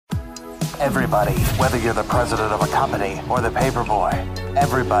Everybody, whether you're the president of a company or the paperboy,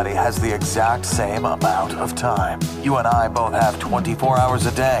 everybody has the exact same amount of time. You and I both have 24 hours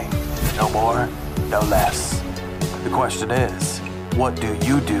a day. No more, no less. The question is, what do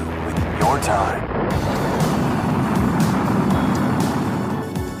you do with your time?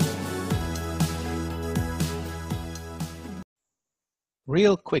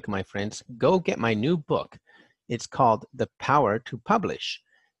 Real quick, my friends, go get my new book. It's called The Power to Publish,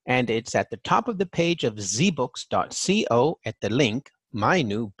 and it's at the top of the page of zbooks.co at the link, My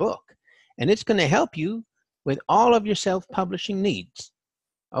New Book. And it's going to help you with all of your self-publishing needs.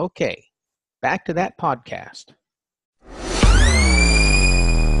 Okay, back to that podcast.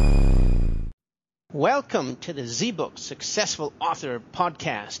 Welcome to the ZBooks Successful Author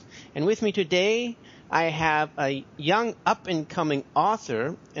Podcast. And with me today, I have a young up-and-coming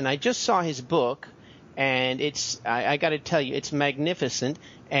author, and I just saw his book, and I got to tell you, it's magnificent,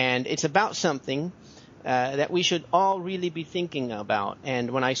 and it's about something that we should all really be thinking about.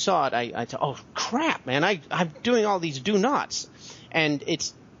 And when I saw it, I thought, oh, crap, man, I'm doing all these do-nots. And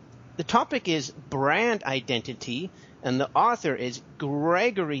the topic is brand identity, and the author is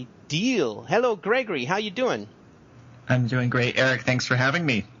Gregory Deal. Hello, Gregory. How you doing? I'm doing great, Eric. Thanks for having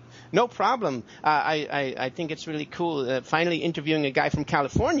me. No problem. I think it's really cool finally interviewing a guy from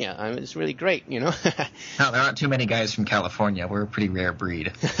California. It's really great, you know. No, there aren't too many guys from California. We're a pretty rare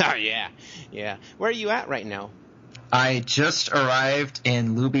breed. Oh, yeah. Where are you at right now? I just arrived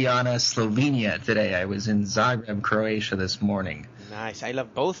in Ljubljana, Slovenia today. I was in Zagreb, Croatia this morning. Nice. I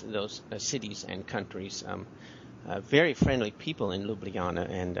love both of those cities and countries. Very friendly people in Ljubljana,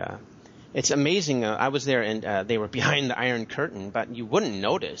 and it's amazing. I was there, and they were behind the Iron Curtain, but you wouldn't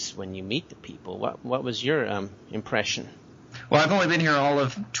notice when you meet the people. What was your impression? Well, I've only been here all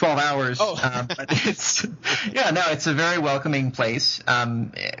of 12 hours, but it's a very welcoming place.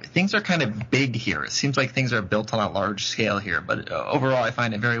 Things are kind of big here. It seems like things are built on a large scale here, but overall I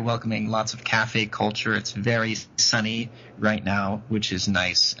find it very welcoming. Lots of cafe culture. It's very sunny right now, which is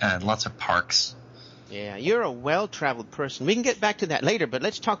nice, and lots of parks. Yeah, you're a well-traveled person. We can get back to that later, but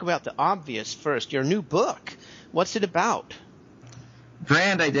let's talk about the obvious first. Your new book. What's it about?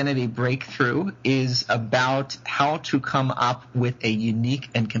 Brand Identity Breakthrough is about how to come up with a unique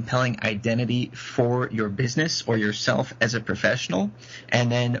and compelling identity for your business or yourself as a professional,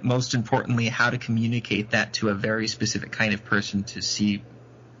 and then most importantly, how to communicate that to a very specific kind of person to see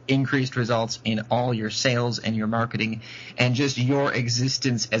increased results in all your sales and your marketing and just your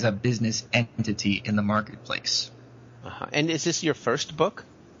existence as a business entity in the marketplace. And is this your first book?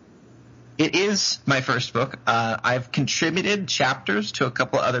 It is my first book. I've contributed chapters to a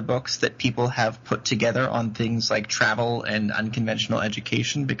couple other books that people have put together on things like travel and unconventional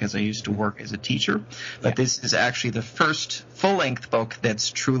education because I used to work as a teacher. But This is actually the first full-length book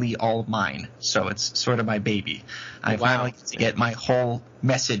that's truly all mine. So it's sort of my baby. I finally get to get my whole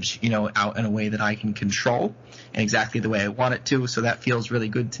message, out in a way that I can control and exactly the way I want it to. So that feels really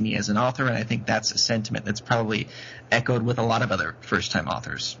good to me as an author, and I think that's a sentiment that's probably echoed with a lot of other first-time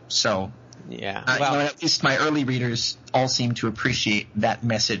authors. So at least my early readers all seem to appreciate that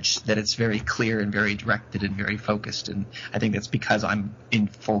message, that it's very clear and very directed and very focused, and I think that's because I'm in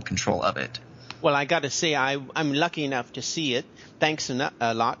full control of it. Well, I got to say, I'm lucky enough to see it. Thanks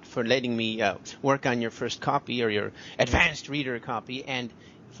a lot for letting me work on your first copy or your advanced reader copy. And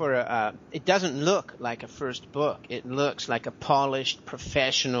it doesn't look like a first book. It looks like a polished,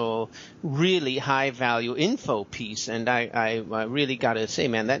 professional, really high-value info piece. And I really got to say,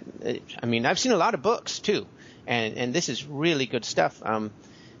 man, I've seen a lot of books too, and this is really good stuff.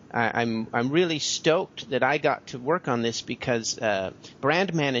 I'm really stoked that I got to work on this because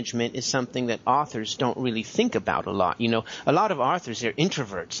brand management is something that authors don't really think about a lot. A lot of authors, they're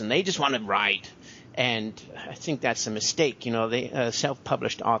introverts and they just want to write. And I think that's a mistake.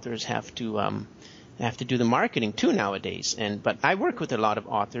 Self-published authors have to do the marketing too nowadays. But I work with a lot of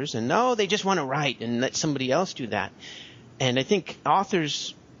authors, and no, they just want to write and let somebody else do that. And I think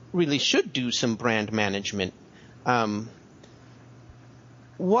authors really should do some brand management. Okay,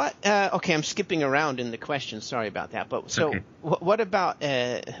 I'm skipping around in the question. Sorry about that. But so, okay. What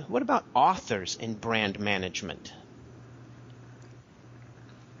about authors in brand management?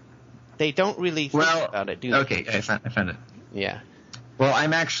 They don't really think about it, do they? Okay, I found it. Yeah. Well,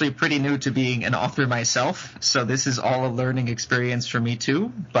 I'm actually pretty new to being an author myself, so this is all a learning experience for me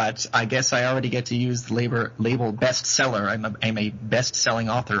too. But I guess I already get to use the label bestseller. I'm a best-selling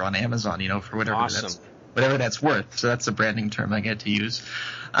author on Amazon, wfor whatever awesome. Whatever that's worth. So that's a branding term I get to use.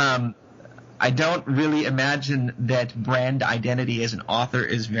 I don't really imagine that brand identity as an author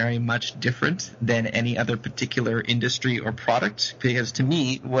is very much different than any other particular industry or product, because to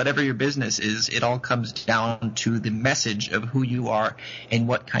me, whatever your business is, it all comes down to the message of who you are and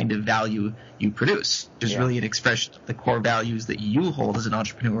what kind of value you produce. It's really an expression of the core values that you hold as an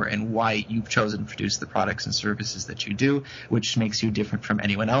entrepreneur and why you've chosen to produce the products and services that you do, which makes you different from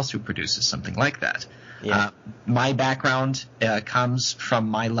anyone else who produces something like that. Yeah. My background comes from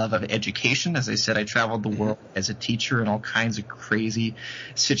my love of education. As I said, I traveled the world as a teacher in all kinds of crazy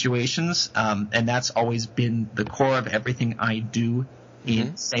situations, and that's always been the core of everything I do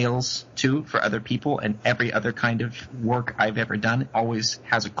in sales too for other people, and every other kind of work I've ever done always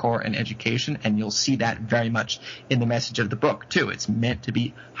has a core in education, and you'll see that very much in the message of the book too. It's meant to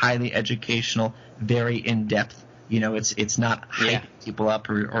be highly educational, very in-depth. You know, it's not hyping people up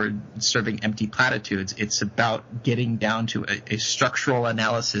or serving empty platitudes. It's about getting down to a structural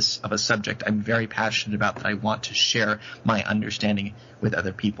analysis of a subject I'm very passionate about, that I want to share my understanding with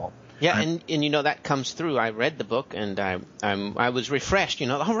other people. Yeah, and you know, that comes through. I read the book and I was refreshed. You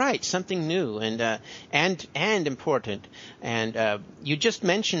know, all right, something new and important. And you just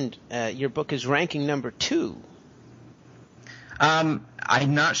mentioned your book is ranking number 2.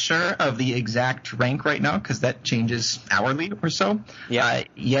 I'm not sure of the exact rank right now because that changes hourly or so. Yeah.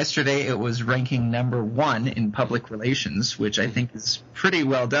 Yesterday it was ranking number 1 in public relations, which I think is pretty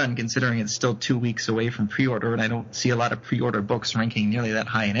well done considering it's still 2 weeks away from pre-order, and I don't see a lot of pre-order books ranking nearly that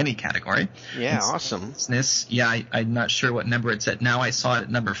high in any category. Yeah, awesome. Business, I'm not sure what number it's at now. I saw it at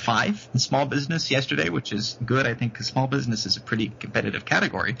number 5 in small business yesterday, which is good, I think, because small business is a pretty competitive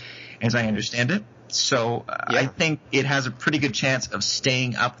category, as I understand it. So I think it has a pretty good chance of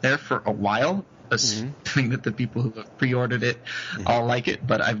staying up there for a while, assuming that the people who have pre-ordered it all like it.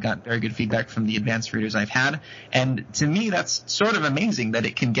 But I've got very good feedback from the advanced readers I've had. And to me, that's sort of amazing that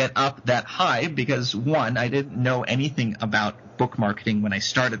it can get up that high because, one, I didn't know anything about book marketing when I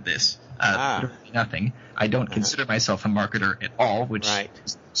started this. Nothing. I don't consider myself a marketer at all, which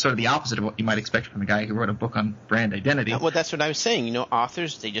is sort of the opposite of what you might expect from a guy who wrote a book on brand identity. Well, that's what I was saying. You know,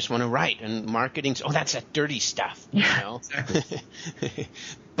 authors, they just want to write, and marketing's, that's that dirty stuff. You know? Exactly.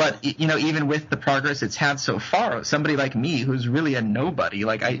 But, you know, even with the progress it's had so far, somebody like me who's really a nobody,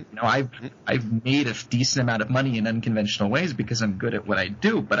 like I've made a decent amount of money in unconventional ways because I'm good at what I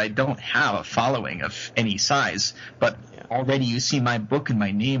do, but I don't have a following of any size. But already you see my book and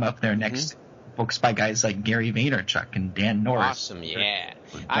my name up there next to books by guys like Gary Vaynerchuk and Dan Norris. Awesome, yeah.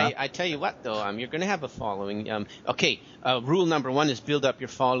 I tell you what, though, you're going to have a following. Rule number 1 is build up your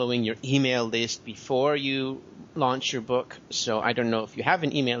following, your email list before you launch your book. So I don't know if you have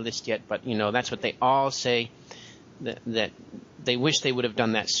an email list yet, but, you know, that's what they all say, that they wish they would have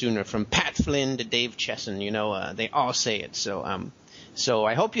done that sooner. From Pat Flynn to Dave Chesson, you know, they all say it. So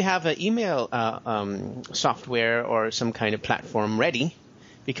I hope you have an email software or some kind of platform ready,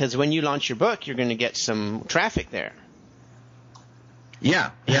 because when you launch your book, you're going to get some traffic there.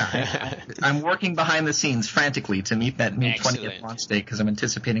 Yeah. I'm working behind the scenes frantically to meet that May 20th launch date because I'm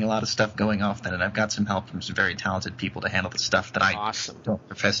anticipating a lot of stuff going off then, and I've got some help from some very talented people to handle the stuff that I don't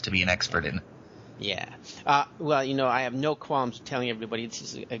profess to be an expert in. Yeah. Well, you know, I have no qualms telling everybody this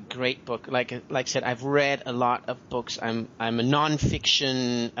is a great book. Like I said, I've read a lot of books. I'm a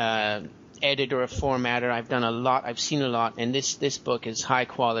nonfiction editor, a formatter. I've done a lot. I've seen a lot, and this book is high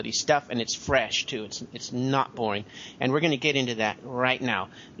quality stuff, and it's fresh too. It's not boring, and we're going to get into that right now.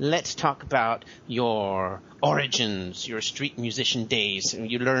 Let's talk about your origins, your street musician days.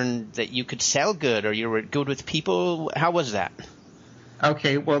 You learned that you could sell good, or you were good with people. How was that?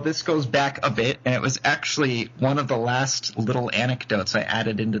 Okay, well, this goes back a bit, and it was actually one of the last little anecdotes I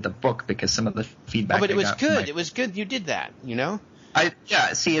added into the book because some of the feedback. But it was good. It was good you did that, you know? And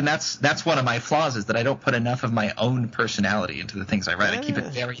that's one of my flaws is that I don't put enough of my own personality into the things I write. I keep it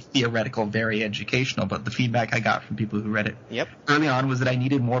very theoretical, very educational, but the feedback I got from people who read it early on was that I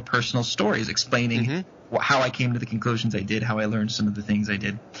needed more personal stories explaining how I came to the conclusions I did, how I learned some of the things I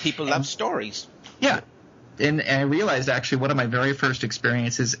did. People love stories. Yeah. And I realized actually one of my very first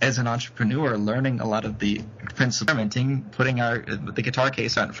experiences as an entrepreneur, learning a lot of the principles, experimenting, putting the guitar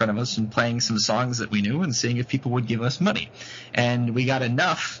case out in front of us and playing some songs that we knew and seeing if people would give us money. And we got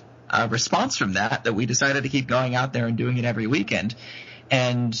enough response from that we decided to keep going out there and doing it every weekend.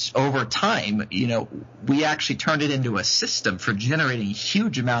 And over time, you know, we actually turned it into a system for generating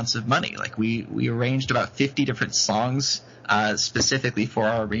huge amounts of money. Like we arranged about 50 different songs specifically for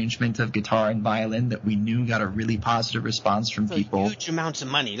our arrangement of guitar and violin that we knew got a really positive response from people. Huge amounts of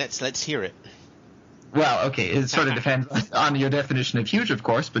money. Let's hear it. Well, okay, it sort of depends on your definition of huge, of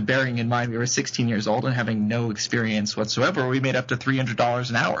course, but bearing in mind we were 16 years old and having no experience whatsoever, we made up to $300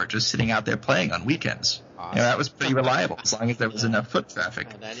 an hour just sitting out there playing on weekends. Awesome. That was pretty reliable as long as there was enough foot traffic.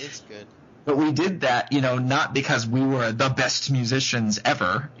 Oh, that is good. But we did that, not because we were the best musicians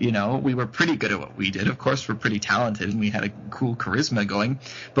ever. We were pretty good at what we did. Of course, we're pretty talented and we had a cool charisma going.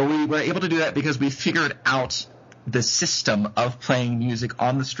 But we were able to do that because we figured out the system of playing music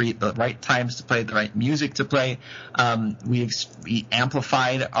on the street, the right times to play, the right music to play. We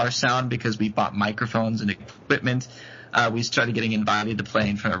amplified our sound because we bought microphones and equipment. We started getting invited to play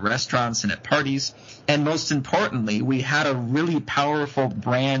in front of restaurants and at parties. And most importantly, we had a really powerful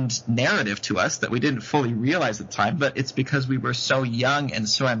brand narrative to us that we didn't fully realize at the time, but it's because we were so young and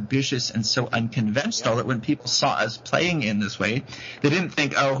so ambitious and so unconventional that when people saw us playing in this way, they didn't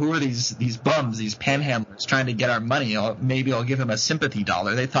think, oh, who are these bums, these panhandlers trying to get our money? Maybe I'll give them a sympathy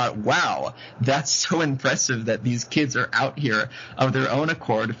dollar. They thought, wow, that's so impressive that these kids are out here of their own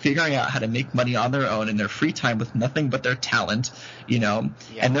accord, figuring out how to make money on their own in their free time with nothing but their talent,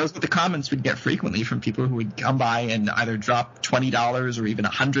 And those were the comments we'd get frequently from people who would come by and either drop $20 or even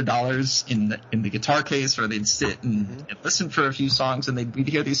 $100 in the guitar case, or they'd sit and listen for a few songs, and we'd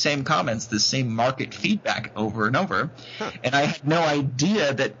hear these same comments, the same market feedback over and over. And I had no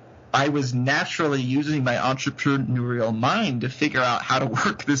idea that I was naturally using my entrepreneurial mind to figure out how to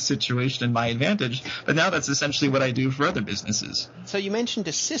work this situation in my advantage. But now that's essentially what I do for other businesses. So you mentioned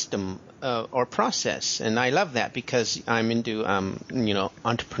a system or process, and I love that because I'm into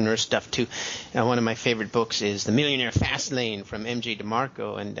entrepreneur stuff too. One of my favorite books is The Millionaire Fast Lane from M.J.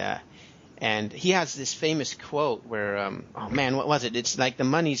 DeMarco, and he has this famous quote where, what was it? It's like the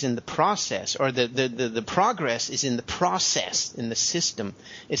money's in the process, or the progress is in the process, in the system.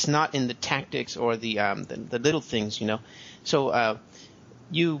 It's not in the tactics or the little things, So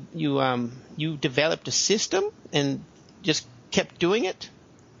you developed a system and just kept doing it?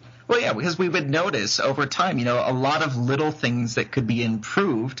 Well, yeah, because we would notice over time, a lot of little things that could be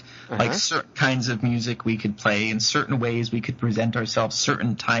improved, like certain kinds of music we could play, in certain ways we could present ourselves,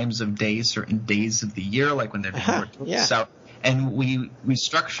 certain times of day, certain days of the year, like when there'd be more tourists out. And we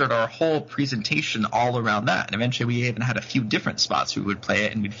structured our whole presentation all around that. And eventually we even had a few different spots we would play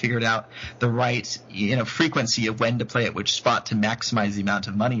it, and we'd figured out the right frequency of when to play at which spot to maximize the amount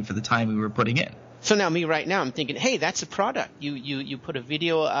of money for the time we were putting in. So now right now I'm thinking, hey, that's a product. You put a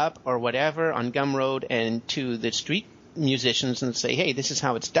video up or whatever on Gumroad and to the street musicians and say, hey, this is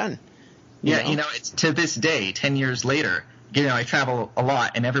how it's done. It's to this day, 10 years later, I travel a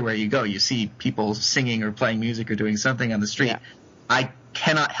lot, and everywhere you go, you see people singing or playing music or doing something on the street. Yeah. I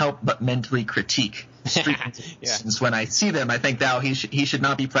cannot help but mentally critique street musicians. When I see them. I think, now he should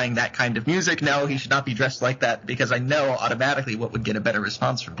not be playing that kind of music. No, he should not be dressed like that, because I know automatically what would get a better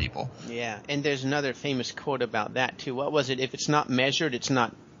response from people. Yeah, and there's another famous quote about that too. What was it? If it's not measured, it's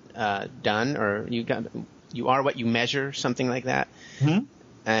not done, or you are what you measure, something like that. Mm-hmm.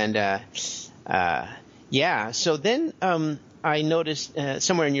 And so then I noticed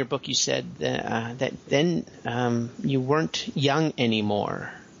somewhere in your book you said that then you weren't young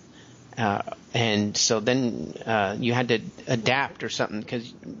anymore. And so then you had to adapt or something,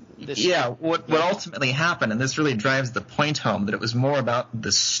 because what ultimately happened, and this really drives the point home, that it was more about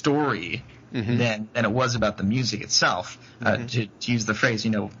the story than it was about the music itself. To use the phrase,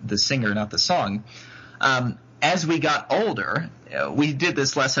 the singer, not the song. As we got older, we did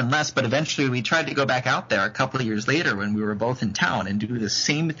this less and less, but eventually we tried to go back out there a couple of years later when we were both in town and do the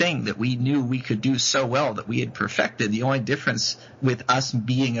same thing that we knew we could do so well, that we had perfected. The only difference with us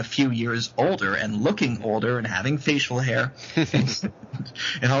being a few years older and looking older and having facial hair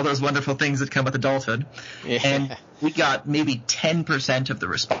and all those wonderful things that come with adulthood. Yeah. And we got maybe 10% of the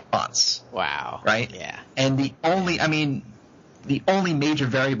response. Wow. Right? Yeah. And the only major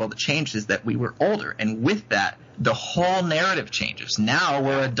variable that changed is that we were older, and with that, the whole narrative changes. Now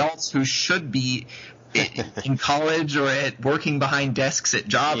we're adults who should be in college or working behind desks at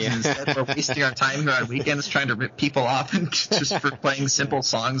jobs, and instead we're wasting our time here on weekends trying to rip people off and just for playing simple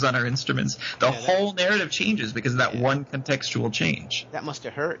songs on our instruments. The whole narrative changes because of that one contextual change. That must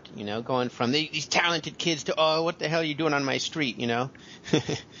have hurt, going from these talented kids to, oh, what the hell are you doing on my street,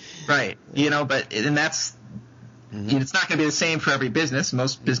 Right. And that's... It's not going to be the same for every business.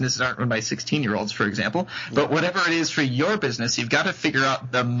 Most businesses aren't run by 16-year-olds, for example. But whatever it is for your business, you've got to figure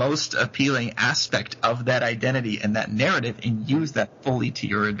out the most appealing aspect of that identity and that narrative and use that fully to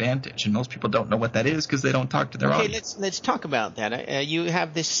your advantage. And most people don't know what that is because they don't talk to their audience. Okay, let's talk about that. You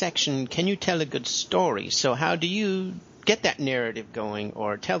have this section, can you tell a good story? So how do you get that narrative going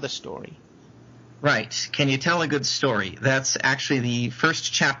or tell the story? Right. Can you tell a good story? That's actually the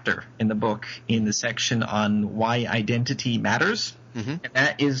first chapter in the book in the section on why identity matters. Mm-hmm. And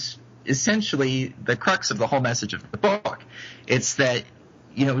that is essentially the crux of the whole message of the book. It's that,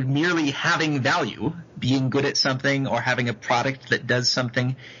 merely having value, being good at something or having a product that does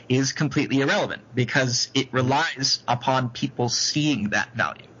something is completely irrelevant because it relies upon people seeing that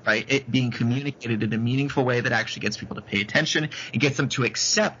value. Right? It being communicated in a meaningful way that actually gets people to pay attention. It gets them to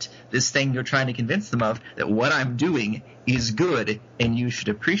accept this thing you're trying to convince them of, that what I'm doing is good and you should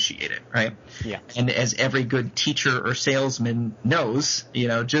appreciate it, right? Yeah. And as every good teacher or salesman knows,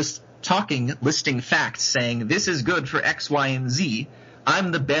 just talking, listing facts, saying this is good for X, Y, and Z,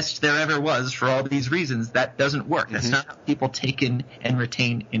 I'm the best there ever was for all these reasons, that doesn't work. That's not how people take in and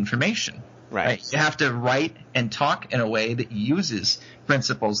retain information. Right. You have to write and talk in a way that uses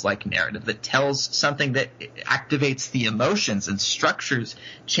principles like narrative, that tells something that activates the emotions and structures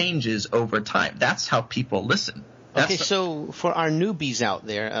changes over time. That's how people listen. So for our newbies out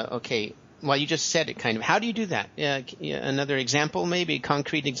there, well, you just said it kind of. How do you do that? Another example, maybe a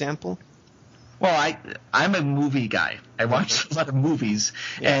concrete example? Well, I'm a movie guy. I watch a lot of movies,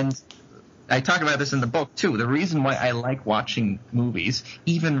 and I talk about this in the book too. The reason why I like watching movies,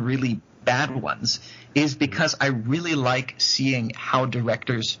 even really bad ones, is because I really like seeing how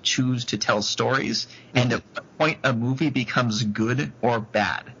directors choose to tell stories and at what point a movie becomes good or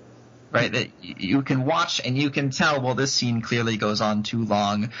bad. Right? That you can watch and you can tell, well, this scene clearly goes on too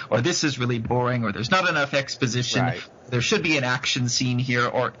long, or this is really boring, or there's not enough exposition. Right. There should be an action scene here,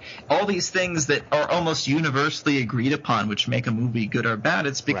 or all these things that are almost universally agreed upon, which make a movie good or bad.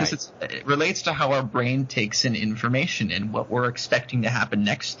 It's because it relates to how our brain takes in information and what we're expecting to happen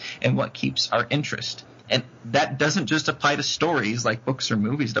next and what keeps our interest. And that doesn't just apply to stories like books or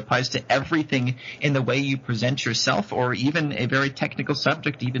movies. It applies to everything in the way you present yourself, or even a very technical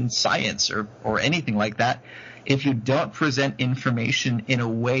subject, even science or anything like that. If you don't present information in a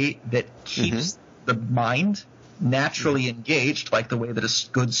way that keeps the mind naturally engaged, like the way that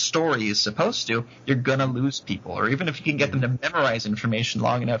a good story is supposed to, you're going to lose people. Or even if you can get them to memorize information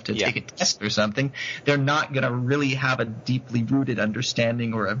long enough to take a test or something, they're not going to really have a deeply rooted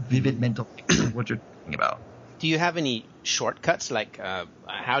understanding or a vivid mental picture of what you're talking about. Do you have any shortcuts? Like,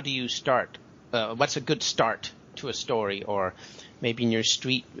 how do you start? What's a good start to a story? Or maybe in your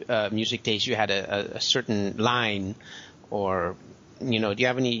street music days you had a certain line, or, do you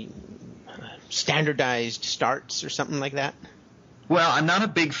have any standardized starts or something like that? Well, I'm not a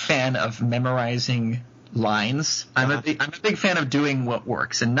big fan of memorizing lines. I'm a big fan of doing what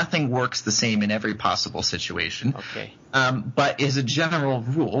works, and nothing works the same in every possible situation. Okay. But as a general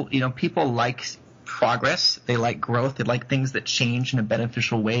rule, people like progress. They like growth. They like things that change in a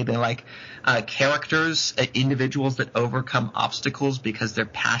beneficial way. They like characters, individuals that overcome obstacles because they're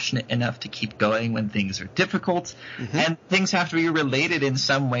passionate enough to keep going when things are difficult. And things have to be related in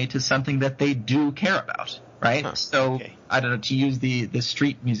some way to something that they do care about, right? I don't know, to use the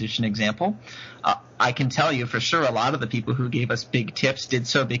street musician example, I can tell you for sure a lot of the people who gave us big tips did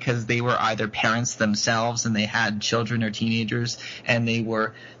so because they were either parents themselves and they had children or teenagers, and it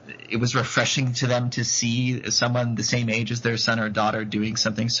was refreshing to them to see someone the same age as their son or daughter doing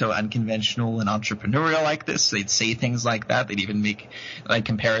something so unconventional and entrepreneurial like this. They'd say things like that. They'd even make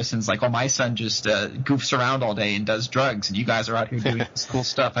comparisons like, oh, my son just goofs around all day and does drugs, and you guys are out here doing this cool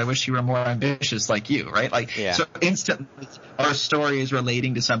stuff. I wish you were more ambitious like you, right? So instantly our story is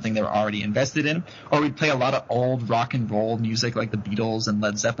relating to something they're already invested in. Or we'd play a lot of old rock and roll music like the Beatles and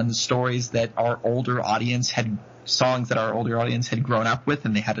Led Zeppelin, stories that our older audience had grown up with,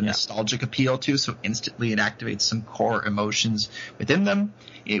 and they had a nostalgic appeal to, so instantly it activates some core emotions within them.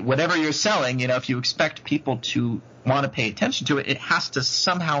 Whatever you're selling, if you expect people to want to pay attention to it, it has to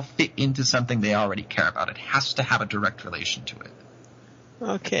somehow fit into something they already care about. It has to have a direct relation to it.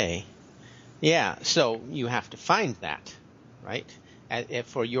 Okay. Yeah, so you have to find that, right?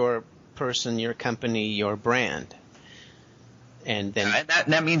 For your person, your company, your brand. And then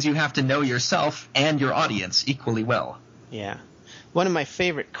that means you have to know yourself and your audience equally well. Yeah. One of my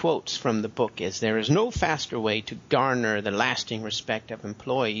favorite quotes from the book is, "There is no faster way to garner the lasting respect of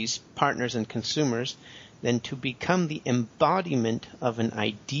employees, partners, and consumers than to become the embodiment of an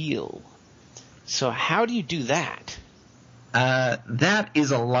ideal." So how do you do that? That is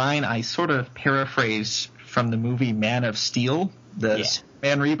a line I sort of paraphrase from the movie Man of Steel, the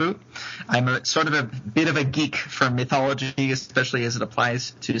Superman reboot. I'm sort of a bit of a geek for mythology, especially as it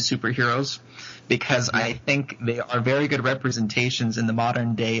applies to superheroes, because I think they are very good representations in the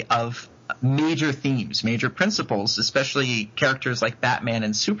modern day of major themes, major principles, especially characters like Batman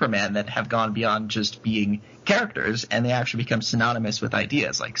and Superman that have gone beyond just being characters, and they actually become synonymous with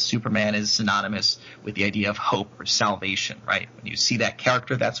ideas. Like Superman is synonymous with the idea of hope or salvation, right? When you see that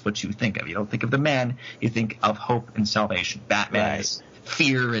character, that's what you think of. You don't think of the man, you think of hope and salvation. Batman is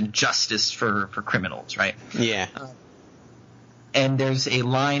fear and justice for criminals, right? Yeah. And there's a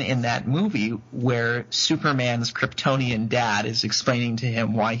line in that movie where Superman's Kryptonian dad is explaining to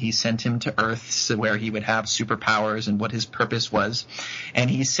him why he sent him to Earth, so where he would have superpowers and what his purpose was. And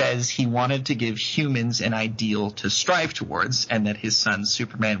he says he wanted to give humans an ideal to strive towards, and that his son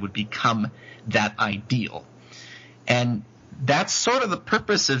Superman would become that ideal. And that's sort of the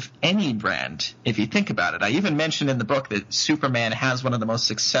purpose of any brand, if you think about it. I even mentioned in the book that Superman has one of the most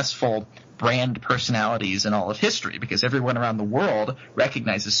successful brand personalities in all of history, because everyone around the world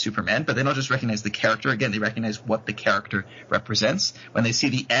recognizes Superman, but they don't just recognize the character. Again, they recognize what the character represents. When they see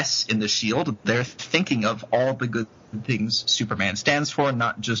the S in the shield, they're thinking of all the good things Superman stands for,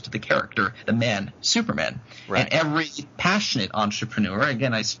 not just the character, the man, Superman. Right. And every passionate entrepreneur,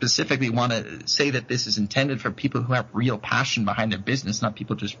 again, I specifically want to say that this is intended for people who have real passion behind their business, not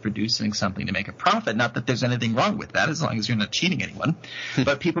people just producing something to make a profit. Not that there's anything wrong with that, as long as you're not cheating anyone.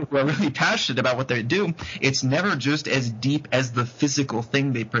 But people who are really passionate about what they do, it's never just as deep as the physical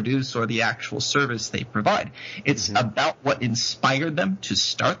thing they produce or the actual service they provide. It's about what inspired them to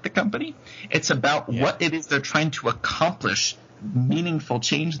start the company. It's about what it is they're trying to accomplish meaningful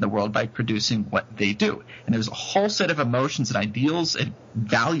change in the world by producing what they do. And there's a whole set of emotions and ideals and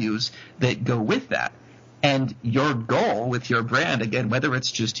values that go with that. And your goal with your brand, again, whether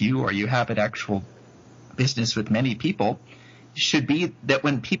it's just you or you have an actual business with many people, should be that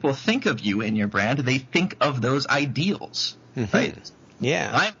when people think of you and your brand, they think of those ideals, right?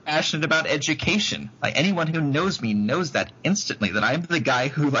 Yeah. I'm passionate about education. Like, anyone who knows me knows that instantly, that I'm the guy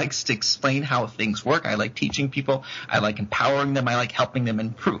who likes to explain how things work. I like teaching people. I like empowering them. I like helping them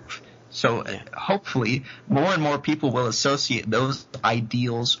improve. So hopefully more and more people will associate those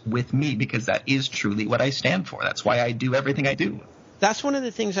ideals with me, because that is truly what I stand for. That's why I do everything I do. That's one of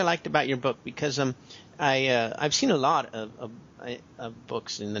the things I liked about your book, because I've seen a lot of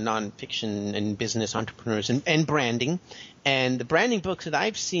books in the nonfiction and business entrepreneurs and branding, and the branding books that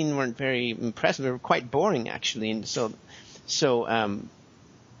I've seen weren't very impressive. They were quite boring, actually. And so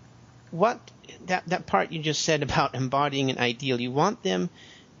what that part you just said about embodying an ideal, you want them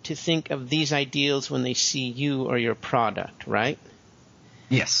to think of these ideals when they see you or your product, right?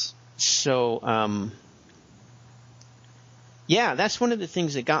 Yes. So yeah, that's one of the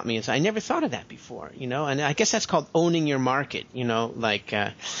things that got me, is I never thought of that before, and I guess that's called owning your market, like,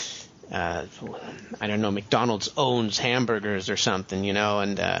 I don't know, McDonald's owns hamburgers or something,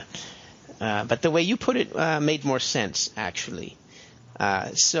 but the way you put it made more sense, actually.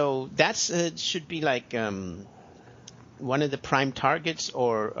 So that's should be like one of the prime targets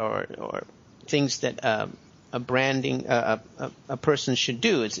or things that a branding a person should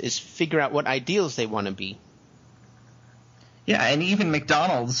do is figure out what ideals they want to be. Yeah, and even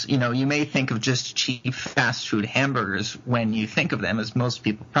McDonald's, you may think of just cheap fast food hamburgers when you think of them, as most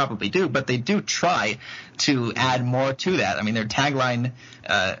people probably do, but they do try to add more to that. I mean, their tagline,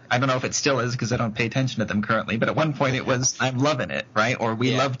 I don't know if it still is because I don't pay attention to them currently, but at one point it was, "I'm loving it," right? Or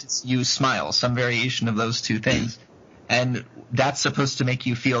 "We love to see you smile," some variation of those two things. And that's supposed to make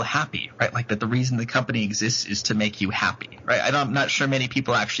you feel happy, right? Like that the reason the company exists is to make you happy, right? I'm not sure many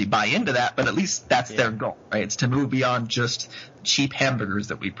people actually buy into that, but at least that's their goal, right? It's to move beyond just cheap hamburgers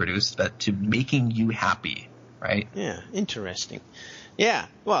that we produce, but to making you happy, right? Yeah, interesting. Yeah,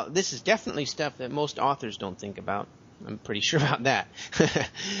 well, this is definitely stuff that most authors don't think about. I'm pretty sure about that.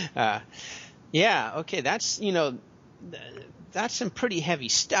 Yeah, okay, that's some pretty heavy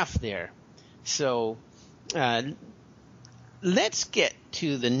stuff there. So let's get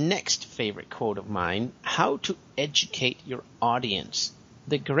to the next favorite quote of mine: how to educate your audience.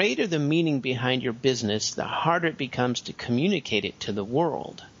 The greater the meaning behind your business, the harder it becomes to communicate it to the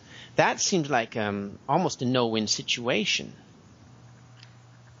world. That seems like almost a no-win situation.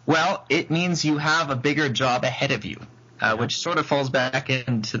 Well, it means you have a bigger job ahead of you, which sort of falls back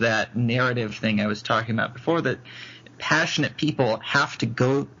into that narrative thing I was talking about before, that passionate people have to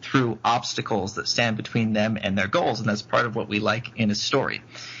go through obstacles that stand between them and their goals, and that's part of what we like in a story.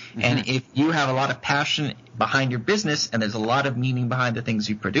 And if you have a lot of passion behind your business and there's a lot of meaning behind the things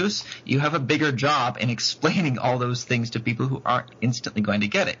you produce, you have a bigger job in explaining all those things to people who aren't instantly going to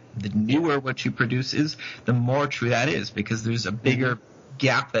get it. The newer what you produce is, the more true that is, because there's a bigger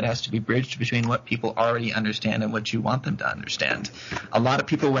gap that has to be bridged between what people already understand and what you want them to understand. A lot of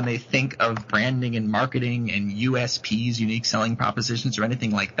people, when they think of branding and marketing and USPs, unique selling propositions, or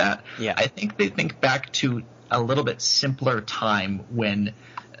anything like that, I think they think back to a little bit simpler time when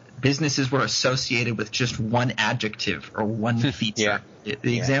businesses were associated with just one adjective or one feature.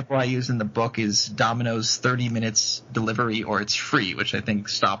 The example I use in the book is Domino's 30 minutes delivery or it's free, which I think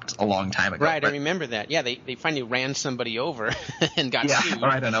stopped a long time ago. Right, I remember that. Yeah, they finally ran somebody over and got sued. Or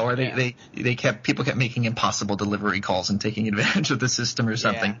I don't know, or people kept making impossible delivery calls and taking advantage of the system or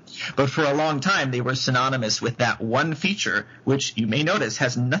something. Yeah. But for a long time, they were synonymous with that one feature, which you may notice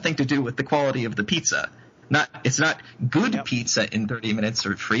has nothing to do with the quality of the pizza. It's not good pizza in 30 minutes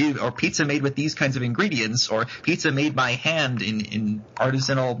or free, or pizza made with these kinds of ingredients, or pizza made by hand in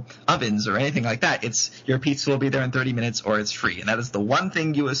artisanal ovens or anything like that. It's your pizza will be there in 30 minutes or it's free. And that is the one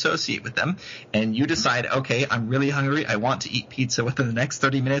thing you associate with them. And you decide, okay, I'm really hungry. I want to eat pizza within the next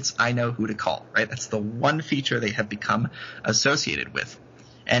 30 minutes. I know who to call, right? That's the one feature they have become associated with.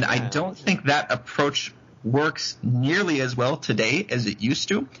 And I don't think that approach works nearly as well today as it used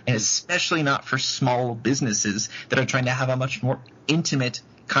to, and especially not for small businesses that are trying to have a much more intimate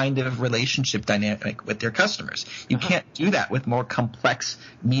kind of relationship dynamic with their customers. You can't do that with more complex,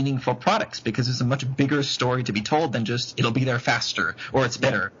 meaningful products because there's a much bigger story to be told than just it'll be there faster, or it's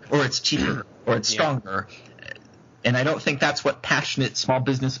better, or it's cheaper, or it's stronger. And I don't think that's what passionate small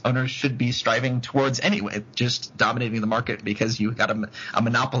business owners should be striving towards anyway, just dominating the market because you got a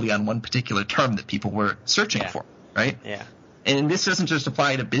monopoly on one particular term that people were searching for, right? Yeah. And this doesn't just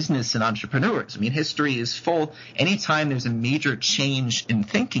apply to business and entrepreneurs. I mean, history is full. Anytime there's a major change in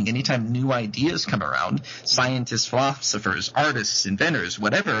thinking, anytime new ideas come around, scientists, philosophers, artists, inventors,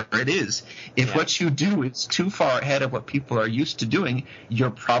 whatever it is, if what you do is too far ahead of what people are used to doing, you're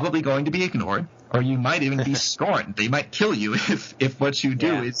probably going to be ignored, or you might even be scorned. They might kill you if what you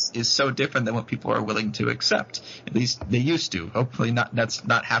do is so different than what people are willing to accept. At least they used to. Hopefully that's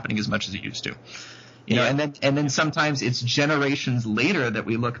not happening as much as it used to. You know, and then sometimes it's generations later that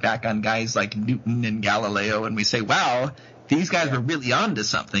we look back on guys like Newton and Galileo and we say, wow, these guys were really onto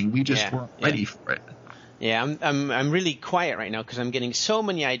something. We just weren't ready for it. Yeah, I'm really quiet right now because I'm getting so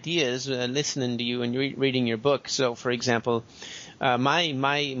many ideas listening to you and reading your book. So, for example,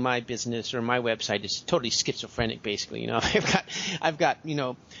 my business or my website is totally schizophrenic, basically. You know, I've got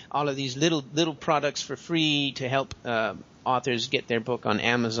all of these little products for free to help authors get their book on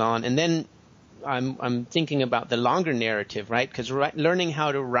Amazon, and then I'm thinking about the longer narrative, right? Because learning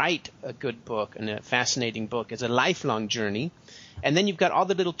how to write a good book and a fascinating book is a lifelong journey. And then you've got all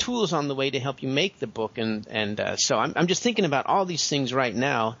the little tools on the way to help you make the book. And so I'm just thinking about all these things right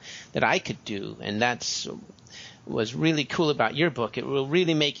now that I could do. And that's was really cool about your book. It will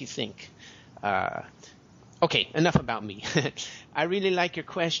really make you think. Okay, enough about me. I really like your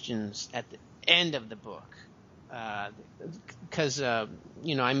questions at the end of the book. Because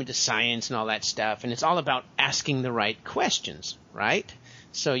I'm into science and all that stuff, and it's all about asking the right questions, right?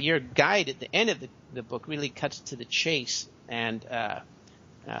 So your guide at the end of the book really cuts to the chase, and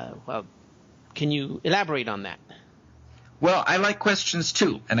can you elaborate on that? Well, I like questions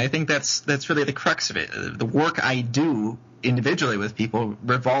too, and I think that's really the crux of it. The work I do individually with people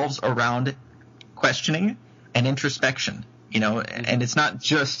revolves around questioning and introspection, and it's not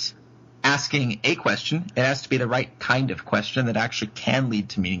just asking a question. It has to be the right kind of question that actually can lead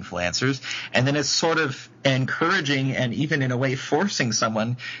to meaningful answers. And then it's sort of encouraging and even in a way forcing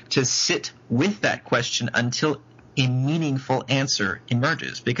someone to sit with that question until a meaningful answer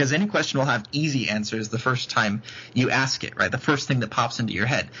emerges. Because any question will have easy answers the first time you ask it, right? The first thing that pops into your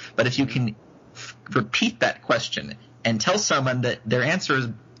head. But if you can repeat that question and tell someone that their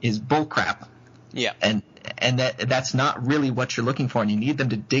answer is bullcrap, and that's not really what you're looking for, and you need them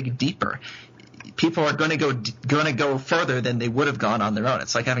to dig deeper, people are going to go further than they would have gone on their own.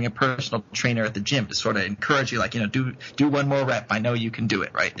 It's like having a personal trainer at the gym to sort of encourage you, like, do one more rep. I know you can do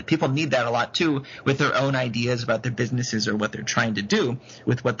it, right? People need that a lot too with their own ideas about their businesses or what they're trying to do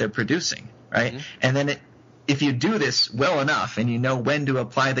with what they're producing, right? Mm-hmm. And then if you do this well enough and you know when to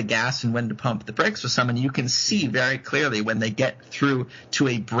apply the gas and when to pump the brakes with someone, you can see very clearly when they get through to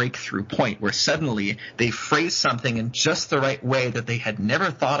a breakthrough point where suddenly they phrase something in just the right way that they had never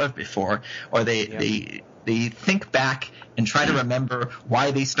thought of before, or they think back and try to remember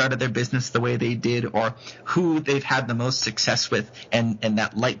why they started their business the way they did, or who they've had the most success with, and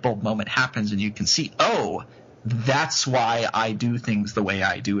that light bulb moment happens and you can see, oh, that's why I do things the way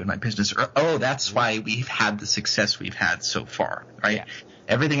I do in my business, or, oh, that's why we've had the success we've had so far, right? Yeah.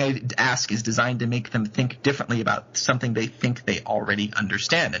 Everything I ask is designed to make them think differently about something they think they already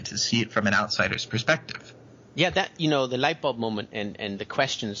understand and to see it from an outsider's perspective. Yeah, that, the light bulb moment and the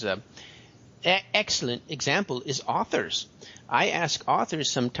questions. Excellent example is authors. I ask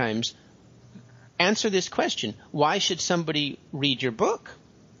authors sometimes, answer this question: why should somebody read your book?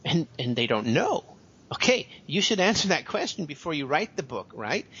 And they don't know. Okay, you should answer that question before you write the book,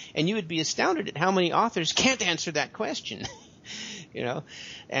 right? And you would be astounded at how many authors can't answer that question.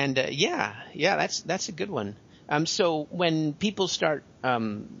 And that's a good one. So when people start,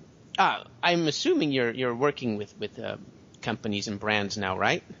 I'm assuming you're working with companies and brands now,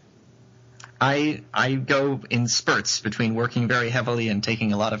 right? I go in spurts between working very heavily and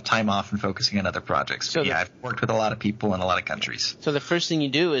taking a lot of time off and focusing on other projects. So I've worked with a lot of people in a lot of countries. So the first thing you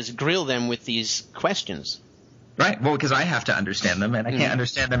do is grill them with these questions. Right. Well, because I have to understand them, and I can't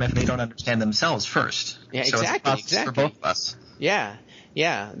understand them if they don't understand themselmes first. Yeah, so exactly. It's for both of us. Yeah.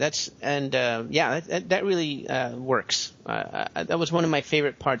 That really works. That was one of my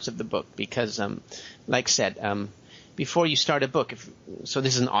favorite parts of the book because, like I said, before you start a book, so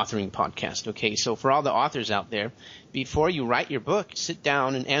this is an authoring podcast, okay? So for all the authors out there, before you write your book, sit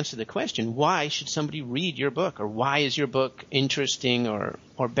down and answer the question: why should somebody read your book, or why is your book interesting or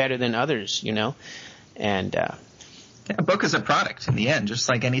better than others? And a book is a product in the end, just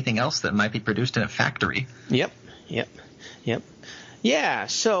like anything else that might be produced in a factory. Yep. Yeah.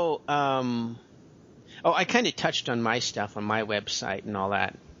 So, I kind of touched on my stuff on my website and all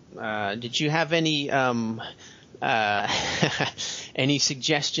that. Did you have any any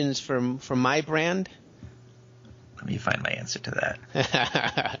suggestions for my brand? Let me find my answer to that.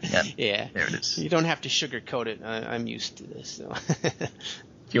 Yeah. There it is. You don't have to sugarcoat it. I'm used to this. So. Do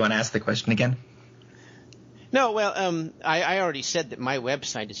you want to ask the question again? No, well, I already said that my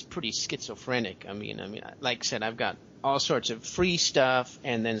website is pretty schizophrenic. I mean, like I said, I've got all sorts of free stuff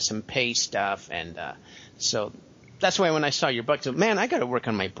and then some pay stuff, and so that's why when I saw your book, I said, man, I got to work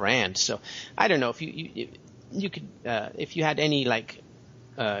on my brand. So I don't know if you could, if you had any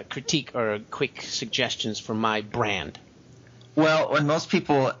critique or quick suggestions for my brand. Well, when most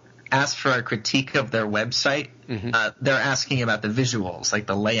people ask for a critique of their website, they're asking about the visuals, like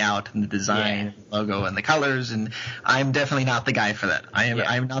the layout and the design, logo and the colors, and I'm definitely not the guy for that.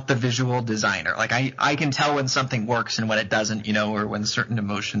 I'm not the visual designer. Like I can tell when something works and when it doesn't, or when certain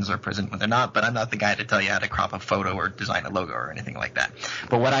emotions are present when they're not, but I'm not the guy to tell you how to crop a photo or design a logo or anything like that.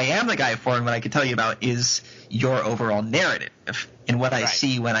 But what I am the guy for and what I can tell you about is your overall narrative and what I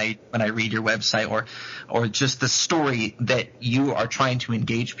see when I read your website or just the story that you are trying to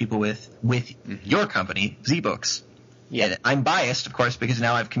engage people with your company, ZBooks. Yeah. And I'm biased, of course, because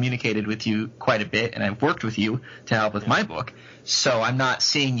now I've communicated with you quite a bit and I've worked with you to help with my book. So I'm not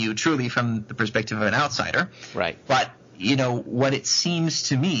seeing you truly from the perspective of an outsider. Right. But, what it seems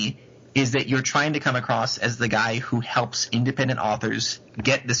to me is that you're trying to come across as the guy who helps independent authors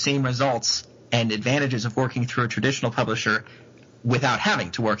get the same results and advantages of working through a traditional publisher without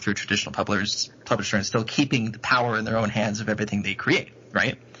having to work through a traditional publisher and still keeping the power in their own hands of everything they create,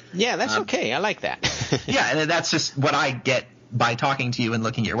 right? Yeah, that's okay. I like that. Yeah, and that's just what I get by talking to you and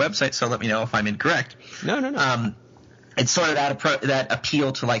looking at your website, so let me know if I'm incorrect. No. It's sort of that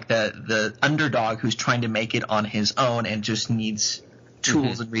appeal to like the underdog who's trying to make it on his own and just needs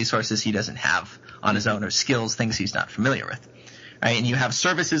tools and resources he doesn't have on his own, or skills, things he's not familiar with. Right, and you have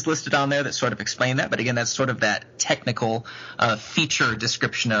services listed on there that sort of explain that, but again, that's sort of that technical feature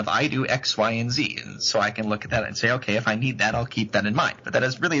description of I do X, Y, and Z, and so I can look at that and say, okay, if I need that, I'll keep that in mind. But that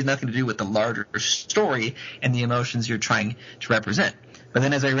has really nothing to do with the larger story and the emotions you're trying to represent. But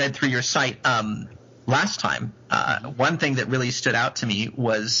then as I read through your site last time, one thing that really stood out to me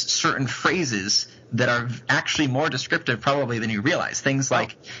was certain phrases that are actually more descriptive probably than you realize. Things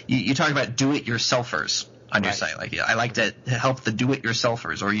like you talk about do-it-yourselfers on your site. Like, I like to help the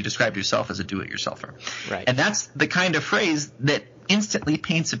do-it-yourselfers, or you described yourself as a do-it-yourselfer. Right. And that's the kind of phrase that instantly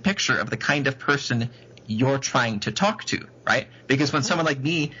paints a picture of the kind of person you're trying to talk to, right? Because when someone like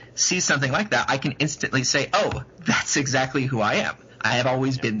me sees something like that, I can instantly say, oh, that's exactly who I am. I have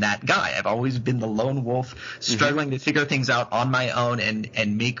always been that guy. I've always been the lone wolf struggling to figure things out on my own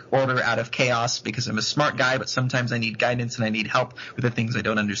and make order out of chaos, because I'm a smart guy, but sometimes I need guidance and I need help with the things I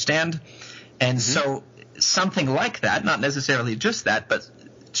don't understand. And so something like that, not necessarily just that, but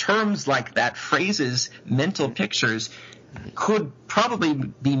terms like that, phrases, mental pictures, could probably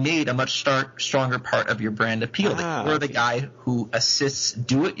be made a much stronger part of your brand appeal. That you're the guy who assists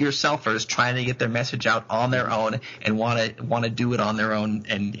do-it-yourselfers trying to get their message out on their own and want to do it on their own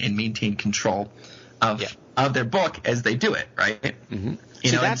and maintain control of their book as they do it, right?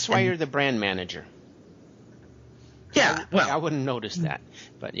 So that's why you're the brand manager. Yeah, well, I wouldn't notice that,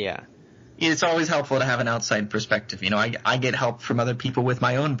 but yeah. it's always helpful to have an outside perspective. I get help from other people with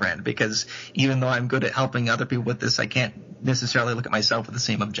my own brand, because even though I'm good at helping other people with this, I can't necessarily look at myself with the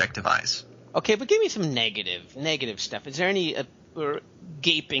same objective eyes. Okay, but give me some negative stuff. Is there any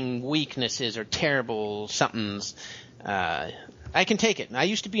gaping weaknesses or terrible somethings? I can take it. I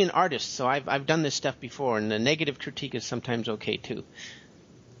used to be an artist, so I've done this stuff before, and the negative critique is sometimes okay too.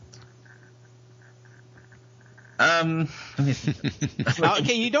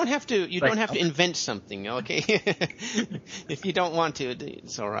 Okay, you don't have to. You don't have to invent something. Okay, if you don't want to,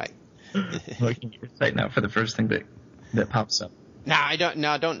 it's all right. Looking at your site now for the first thing that pops up. No, I don't.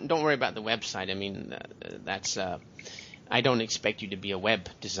 No, don't worry about the website. I mean, that's. I don't expect you to be a web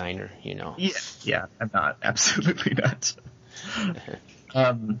designer. Yeah, I'm not. Absolutely not.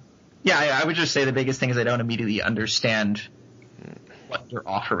 I would just say the biggest thing is I don't immediately understand what you're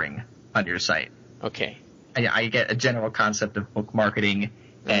offering on your site. Okay. I get a general concept of book marketing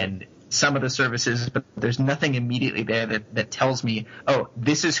and some of the services, but there's nothing immediately there that tells me, oh,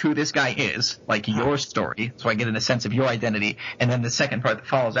 this is who this guy is, like your story, so I get in a sense of your identity. And then the second part that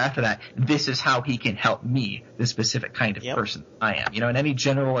follows after that, this is how he can help me, the specific kind of person I am. And any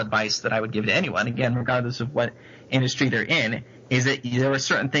general advice that I would give to anyone, again, regardless of what industry they're in, is that there are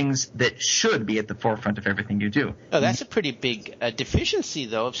certain things that should be at the forefront of everything you do. Oh, that's a pretty big deficiency,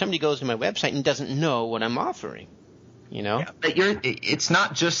 though, if somebody goes to my website and doesn't know what I'm offering. Yeah, but it's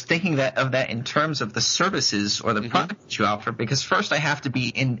not just thinking of that in terms of the services or the product that you offer, because first I have to be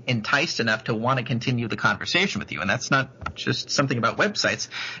enticed enough to want to continue the conversation with you. And that's not just something about websites.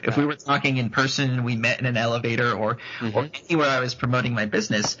 If we were talking in person and we met in an elevator or anywhere I was promoting my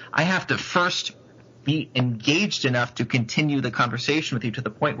business, I have to first be engaged enough to continue the conversation with you to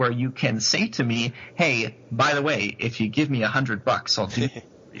the point where you can say to me, hey, by the way, if you give me $100, I'll do it.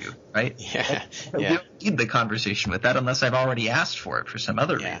 You, right? Yeah. You don't need the conversation with that unless I've already asked for it for some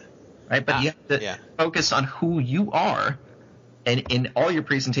other reason, right? But you have to focus on who you are, and in all your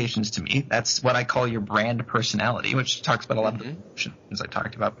presentations to me, that's what I call your brand personality, which talks about a lot of the emotions I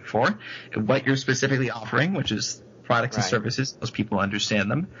talked about before, what you're specifically offering, which is products and services. Those people understand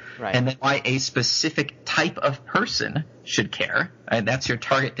them, and then why a specific type of person should care. And that's your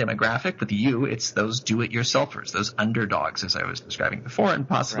target demographic. With you, it's those do-it-yourselfers, those underdogs, as I was describing before, and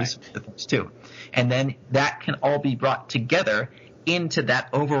possibly some other things too. And then that can all be brought together into that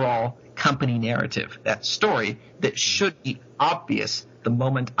overall company narrative, that story that should be obvious the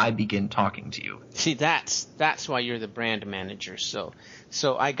moment I begin talking to you. See, that's why you're the brand manager. So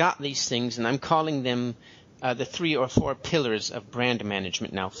I got these things, and I'm calling them the 3 or 4 pillars of brand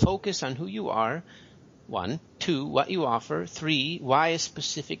management. Now, focus on who you are. 1, 2, what you offer. 3, why a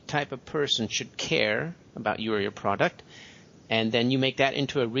specific type of person should care about you or your product. And then you make that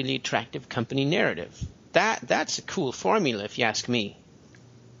into a really attractive company narrative. That's a cool formula, if you ask me.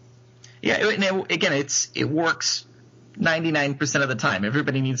 Yeah, again, it works 99% of the time.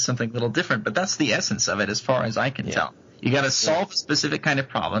 Everybody needs something a little different, but that's the essence of it as far as I can tell. You got to solve a specific kind of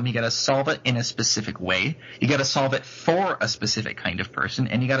problem. You got to solve it in a specific way. You got to solve it for a specific kind of person,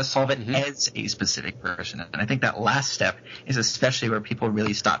 and you got to solve it as a specific person. And I think that last step is especially where people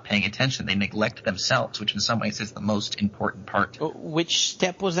really stop paying attention. They neglect themselves, which in some ways is the most important part. Which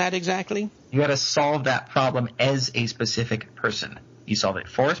step was that exactly? You got to solve that problem as a specific person. You solve it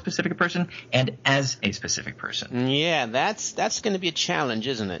for a specific person and as a specific person. Yeah, that's going to be a challenge,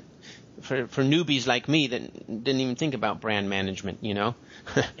 isn't it? For newbies like me that didn't even think about brand management, and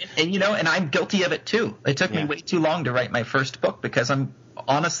I'm guilty of it too. It took me way too long to write my first book because I'm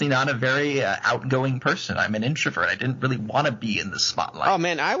honestly not a very outgoing person. I'm an introvert. I didn't really want to be in the spotlight. Oh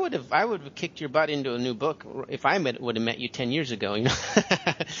man, I would have kicked your butt into a new book if I would have met you 10 years ago.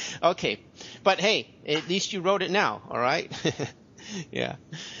 Okay, but hey, at least you wrote it now. All right. Yeah.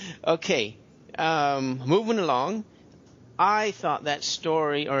 Okay. Moving along. I thought that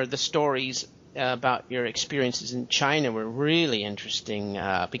story or the stories about your experiences in China were really interesting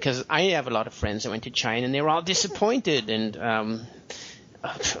because I have a lot of friends that went to China and they were all disappointed and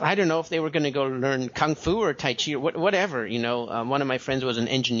I don't know if they were going to go learn Kung Fu or Tai Chi or whatever. One of my friends was an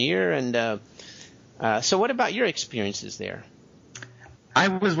engineer and so what about your experiences there? I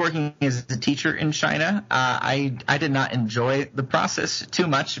was working as a teacher in China. I did not enjoy the process too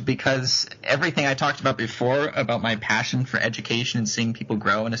much because everything I talked about before about my passion for education and seeing people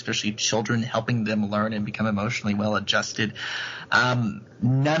grow, and especially children, helping them learn and become emotionally well-adjusted,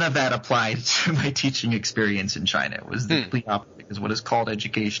 none of that applied to my teaching experience in China. It was the complete opposite, because what is called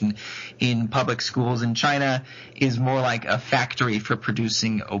education in public schools in China is more like a factory for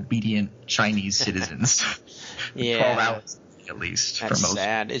producing obedient Chinese citizens. 12 hours. At least that's for most.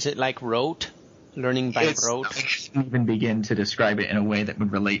 Sad. Is it like rote? learning by rote. I can't even begin to describe it in a way that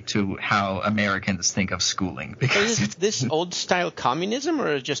would relate to how Americans think of schooling. Because is this old-style communism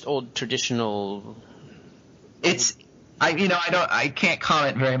or just old traditional? I can't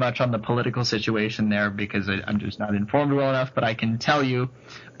comment very much on the political situation there because I'm just not informed well enough. But I can tell you,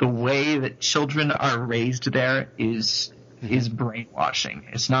 the way that children are raised there is brainwashing.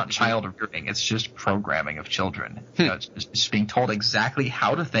 It's not child rearing. It's just programming of children. It's just being told exactly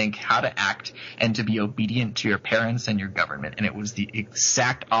how to think, how to act, and to be obedient to your parents and your government. And it was the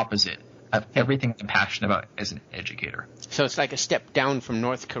exact opposite of everything I'm passionate about as an educator. So it's like a step down from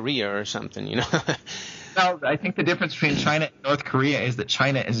North Korea or something, Well, I think the difference between China and North Korea is that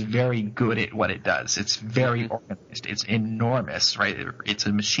China is very good at what it does. It's very organized. It's enormous, right? It's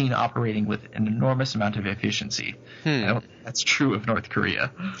a machine operating with an enormous amount of efficiency. I don't think that's true of North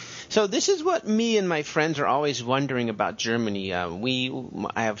Korea. So this is what me and my friends are always wondering about Germany. I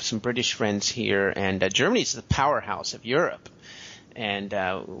have some British friends here, and Germany is the powerhouse of Europe. And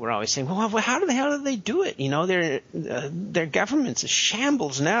we're always saying, well, how the hell do they do it? Their government's a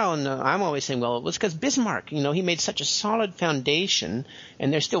shambles now. And I'm always saying, well, it was because Bismarck, he made such a solid foundation,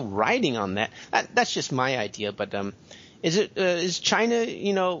 and they're still riding on that. That's just my idea. But is China,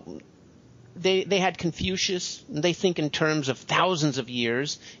 they had Confucius. They think in terms of thousands of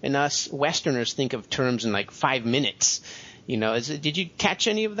years, and us Westerners think of terms in like 5 minutes. Did you catch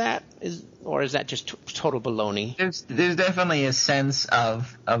any of that? Or is that just total baloney? There's definitely a sense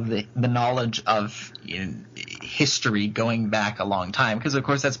of the knowledge of history going back a long time, because of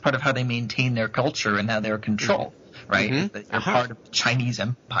course that's part of how they maintain their culture and how they're controlled, right? They're part of the Chinese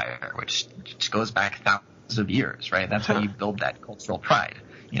Empire, which goes back thousands of years, right? That's how you build that cultural pride,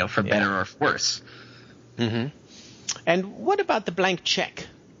 for better or for worse. And what about the blank check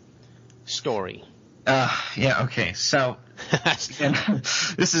story? Okay. So again,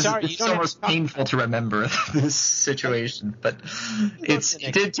 it's almost painful to remember this situation, but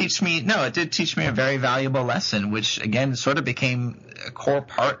it did teach me a very valuable lesson, which again sort of became a core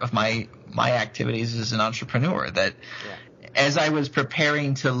part of my activities as an entrepreneur. That as I was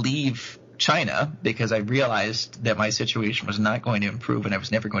preparing to leave China, because I realized that my situation was not going to improve and I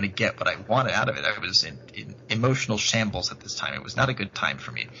was never going to get what I wanted out of it. I was in emotional shambles at this time. It was not a good time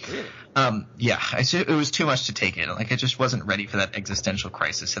for me. Really? It was too much to take in. Like, I just wasn't ready for that existential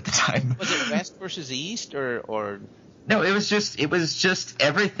crisis at the time. Was it West versus East or? No, it was just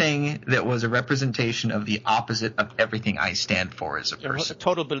everything that was a representation of the opposite of everything I stand for as a person. A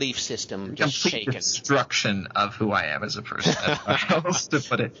total belief system just complete shaken. Destruction of who I am as a person. That's how else to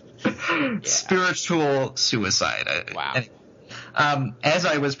put it. Spiritual suicide. Wow. Anyway, as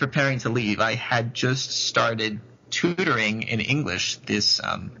I was preparing to leave, I had just started tutoring in English this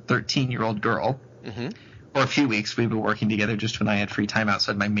 13-year-old girl. For a few weeks. We've been working together just when I had free time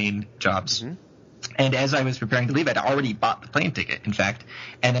outside my main jobs. And as I was preparing to leave, I'd already bought the plane ticket, in fact.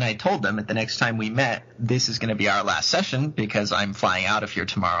 And then I told them that the next time we met, this is going to be our last session because I'm flying out of here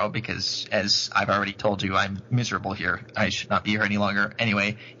tomorrow because, as I've already told you, I'm miserable here. I should not be here any longer.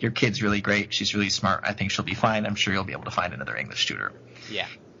 Anyway, your kid's really great. She's really smart. I think she'll be fine. I'm sure you'll be able to find another English tutor. Yeah.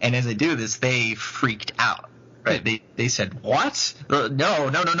 And as I do this, they freaked out. Right. They said, what?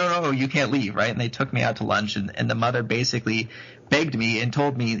 No, you can't leave. Right. And they took me out to lunch, and the mother basically begged me and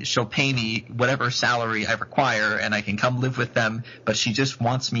told me she'll pay me whatever salary I require and I can come live with them. But she just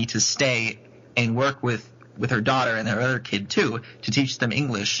wants me to stay and work with her daughter and her other kid, too, to teach them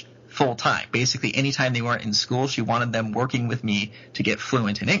English full time. Basically, anytime they weren't in school, she wanted them working with me to get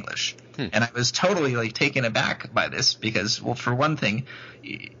fluent in English. And I was totally taken aback by this because, well, for one thing,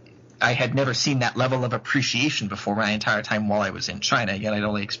 I had never seen that level of appreciation before my entire time while I was in China, yet I'd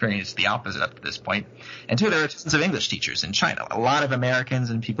only experienced the opposite up to this point. And two, there are tons of English teachers in China. A lot of Americans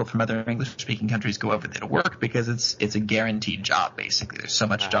and people from other English-speaking countries go over there to work because it's a guaranteed job, basically. There's so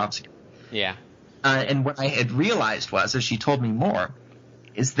much jobs here. Yeah. And what I had realized was, as she told me more,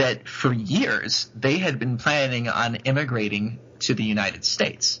 is that for years they had been planning on immigrating to the United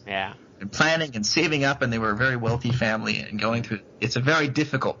States. Yeah. And planning and saving up, and they were a very wealthy family and going through – it's a very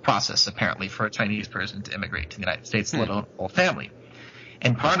difficult process, apparently, for a Chinese person to immigrate to the United States, let alone a whole family.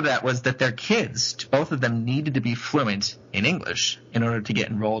 And part of that was that their kids, both of them, needed to be fluent in English in order to get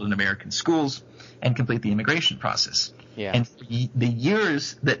enrolled in American schools and complete the immigration process. Yeah. And for the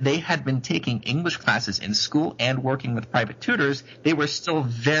years that they had been taking English classes in school and working with private tutors, they were still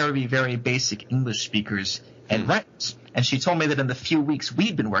very, very basic English speakers and writers. And she told me that in the few weeks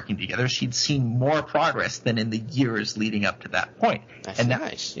we'd been working together, she'd seen more progress than in the years leading up to that point. That's and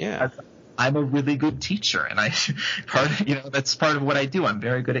nice, yeah. I'm a really good teacher, and that's part of what I do. I'm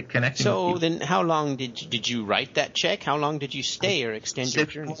very good at connecting. So with people. then, how long did you write that check? How long did you stay or extend your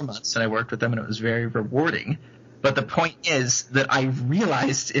journey? 4 months, and I worked with them, and it was very rewarding. But the point is that I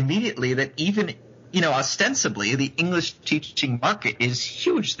realized immediately that even, ostensibly, the English teaching market is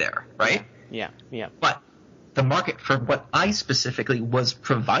huge there, right? Yeah. But the market for what I specifically was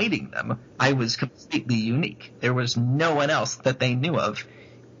providing them, I was completely unique. There was no one else that they knew of,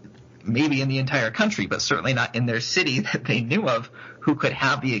 maybe in the entire country, but certainly not in their city that they knew of, who could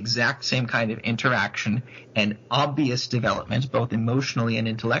have the exact same kind of interaction and obvious development, both emotionally and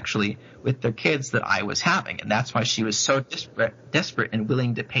intellectually, with their kids that I was having. And that's why she was so desperate and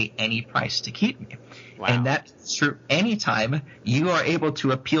willing to pay any price to keep me. Wow. And that's true anytime you are able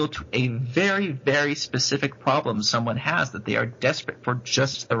to appeal to a very, very specific problem someone has that they are desperate for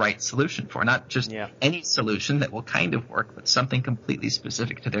just the right solution for. Not just any solution that will kind of work, but something completely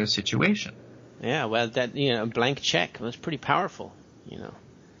specific to their situation. Yeah, well, that, blank check was pretty powerful,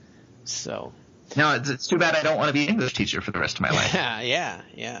 So. No, it's too bad I don't want to be an English teacher for the rest of my life. Yeah.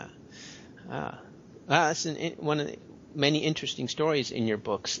 That's one of the many interesting stories in your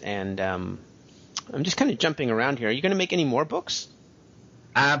books, and I'm just kind of jumping around here. Are you going to make any more books?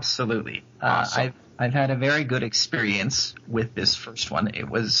 Absolutely. Awesome. I've had a very good experience with this first one. It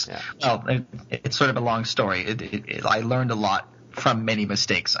was it's sort of a long story. I learned a lot from many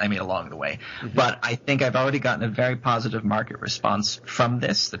mistakes I made along the way. Mm-hmm. But I think I've already gotten a very positive market response from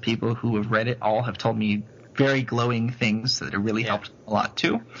this. The people who have read it all have told me very glowing things that have really helped a lot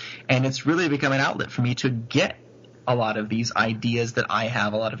too. And it's really become an outlet for me to get a lot of these ideas that I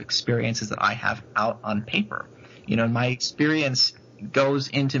have, a lot of experiences that I have out on paper. My experience goes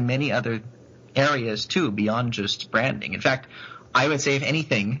into many other areas too, beyond just branding. In fact, I would say if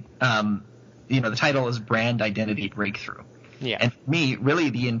anything, the title is Brand Identity Breakthrough. Yeah. And for me,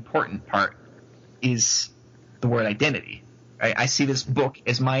 really the important part is the word identity. Right? I see this book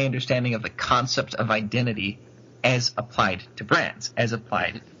as my understanding of the concept of identity as applied to brands, as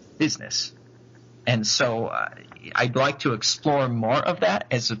applied to business. And so I'd like to explore more of that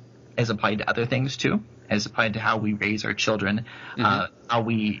as applied to other things too, as applied to how we raise our children, how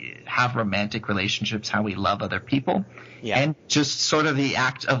we have romantic relationships, how we love other people, and just sort of the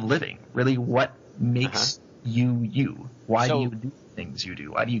act of living. Really, what makes you? Why do you do things you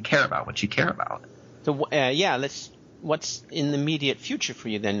do? Why do you care about what you care about? So what's in the immediate future for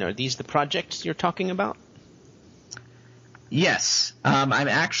you then? Are these the projects you're talking about? Yes. I'm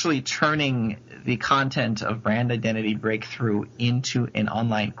actually turning the content of Brand Identity Breakthrough into an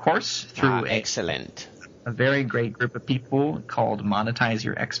online course through excellent. A very great group of people called Monetize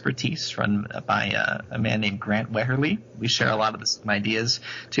Your Expertise, run by a man named Grant Weherly. We share a lot of the same ideas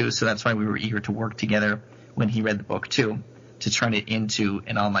too, so that's why we were eager to work together when he read the book too, to turn it into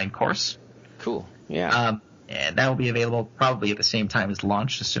an online course. Cool. Yeah. And that will be available probably at the same time as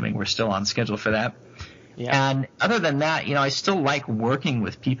launch, assuming we're still on schedule for that. Yeah. And other than that, I still like working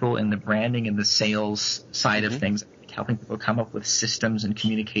with people in the branding and the sales side of things, helping people come up with systems and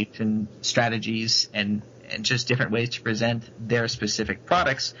communication strategies and just different ways to present their specific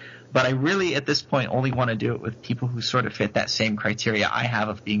products. But I really, at this point, only want to do it with people who sort of fit that same criteria I have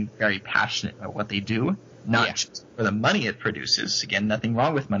of being very passionate about what they do, not just for the money it produces. Again, nothing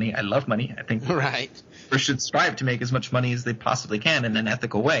wrong with money. I love money. I think people should strive to make as much money as they possibly can in an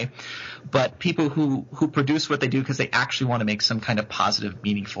ethical way. But people who produce what they do because they actually want to make some kind of positive,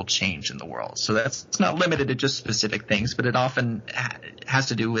 meaningful change in the world. So it's not limited to just specific things, but it often has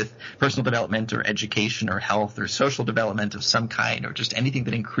to do with personal development or education or health or social development of some kind, or just anything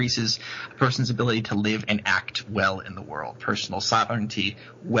that increases a person's ability to live and act well in the world. Personal sovereignty,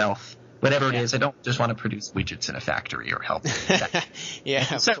 wealth, whatever it is. I don't just want to produce widgets in a factory or help.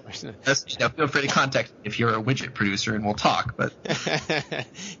 Of course. Feel free to contact me if you're a widget producer and we'll talk. But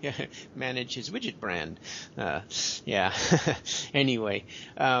manage his widget brand. Anyway,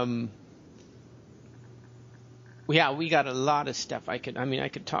 we got a lot of stuff. I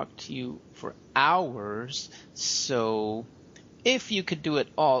could talk to you for hours. So, if you could do it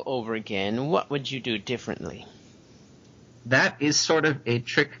all over again, what would you do differently? That is sort of a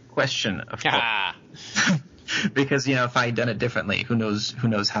trick question, of course. Because, if I had done it differently, who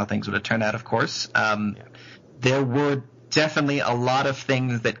knows how things would have turned out, of course. There were definitely a lot of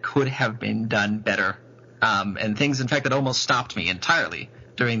things that could have been done better, and things, in fact, that almost stopped me entirely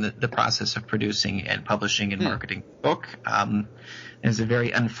during the process of producing and publishing and marketing the book. It's a very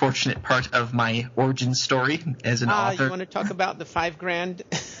unfortunate part of my origin story as an author. You want to talk about the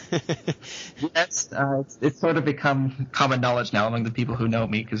 $5,000? Yes, it's sort of become common knowledge now among the people who know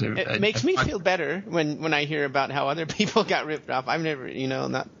me because it makes me feel better when I hear about how other people got ripped off. I've never,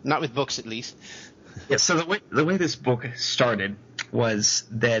 not with books at least. Yeah, so the way this book started was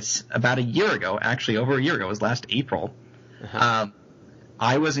that about a year ago, actually over a year ago, it was last April,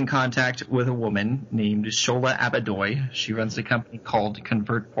 I was in contact with a woman named Shola Abadoy. She runs a company called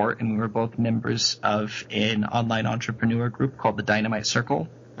ConvertPort, and we were both members of an online entrepreneur group called the Dynamite Circle.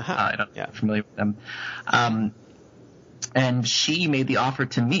 I don't know if you're familiar with them. And she made the offer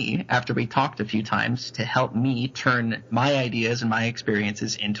to me after we talked a few times to help me turn my ideas and my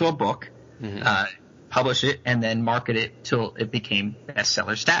experiences into a book, publish it, and then market it till it became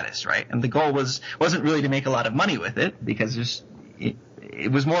bestseller status, right? And the goal wasn't really to make a lot of money with it because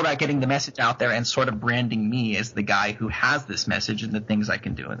it was more about getting the message out there and sort of branding me as the guy who has this message and the things I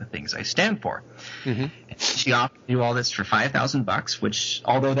can do and the things I stand for. She offered to do all this for $5,000, which,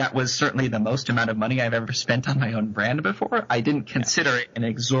 although that was certainly the most amount of money I've ever spent on my own brand before, I didn't consider it an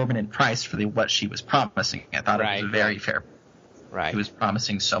exorbitant price for what she was promising. I thought it was very fair. She was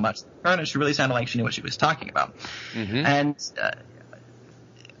promising so much. And she really sounded like she knew what she was talking about. And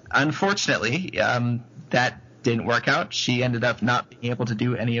unfortunately, that didn't work out. She ended up not being able to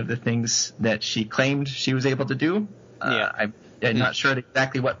do any of the things that she claimed she was able to do. I'm not sure at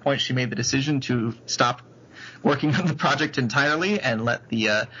exactly what point she made the decision to stop working on the project entirely and let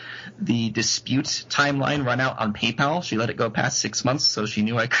the dispute timeline run out on PayPal. She let it go past 6 months, so she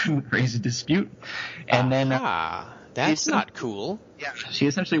knew I couldn't raise a dispute. And then that's not cool. Yeah, she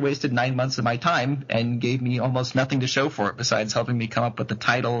essentially wasted 9 months of my time and gave me almost nothing to show for it besides helping me come up with the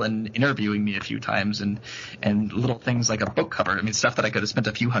title and interviewing me a few times and little things like a book cover. I mean, stuff that I could have spent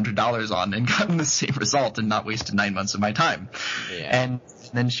a few $100s on and gotten the same result and not wasted 9 months of my time. And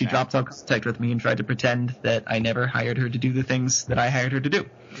then she dropped all contact with me and tried to pretend that I never hired her to do the things that I hired her to do.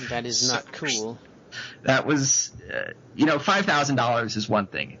 That is not cool. That was, $5,000 is one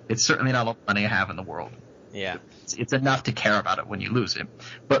thing. It's certainly not all the money I have in the world. Yeah. It's enough to care about it when you lose it.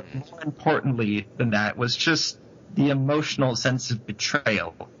 But more importantly than that was just the emotional sense of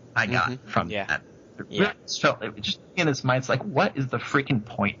betrayal I got from that. It just in his mind, it's like, what is the freaking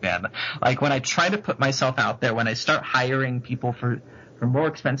point, man? Like, when I try to put myself out there, when I start hiring people for more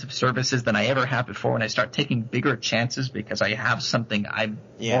expensive services than I ever have before, when I start taking bigger chances because I have something I'm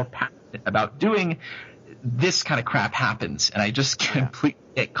more passionate about doing, this kind of crap happens, and I just completely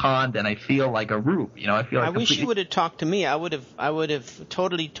get conned, and I feel like a rube. I wish you would have talked to me. I would have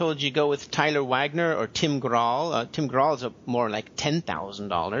totally told you go with Tyler Wagner or Tim Grahl. Tim Grahl is more like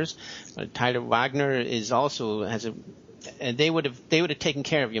 $10,000. Tyler Wagner is also they would have taken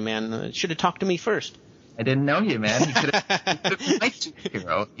care of you, man. Should have talked to me first. I didn't know you, man. You could have been my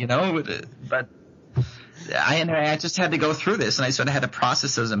superhero, but. I just had to go through this, and I sort of had to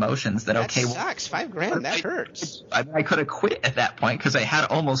process those emotions. That sucks. $5,000, that hurts. I could have quit at that point because I had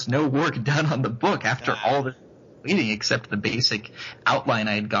almost no work done on the book after all the waiting, except the basic outline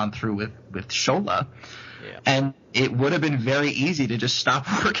I had gone through with Shola. And it would have been very easy to just stop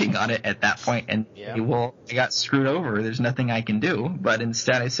working on it at that point and say, well, I got screwed over. There's nothing I can do. But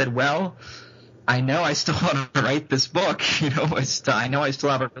instead, I said, well, I know I still want to write this book. I know I still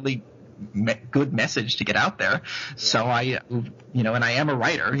have a really good message to get out there. So and I am a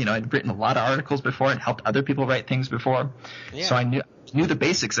writer. I'd written a lot of articles before and helped other people write things before. So I knew the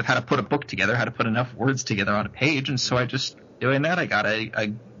basics of how to put a book together, how to put enough words together on a page. And so I just doing that. I got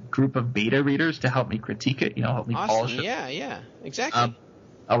a group of beta readers to help me critique it, help me polish it. Yeah, exactly.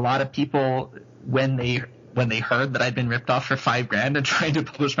 A lot of people, when they heard that I'd been ripped off for $5,000 and trying to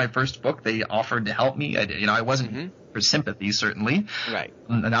publish my first book, they offered to help me. I wasn't for sympathy, certainly,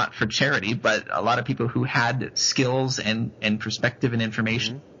 not for charity, but a lot of people who had skills and perspective and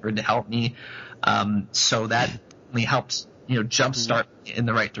information offered to help me. So that really helped, jumpstart in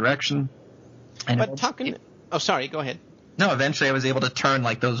the right direction. And sorry, go ahead. No, eventually I was able to turn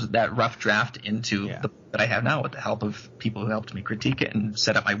that rough draft into the book that I have now with the help of people who helped me critique it and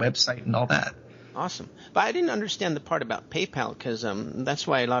set up my website and all that. Awesome. But I didn't understand the part about PayPal because that's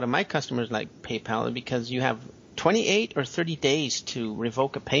why a lot of my customers like PayPal, because you have 28 or 30 days to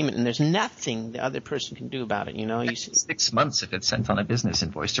revoke a payment, and there's nothing the other person can do about it. 6 months if it's sent on a business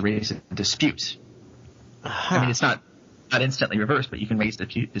invoice to raise a dispute. I mean, it's not instantly reversed, but you can raise the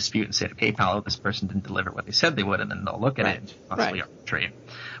dispute and say to PayPal, oh, this person didn't deliver what they said they would, and then they'll look at it and possibly arbitrate.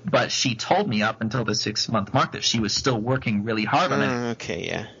 But she told me up until the 6 month mark that she was still working really hard on it. Okay,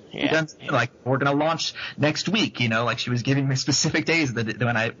 yeah. Like, we're going to launch next week, like she was giving me specific days that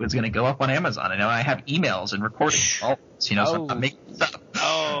when I was going to go up on Amazon. I have emails and recordings, all this, so I'm not making stuff.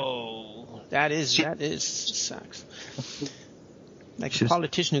 Oh, that sucks. Like a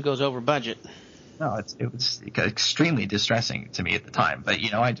politician who goes over budget. No, it was extremely distressing to me at the time. But,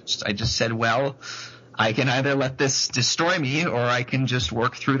 I just said, well, I can either let this destroy me or I can just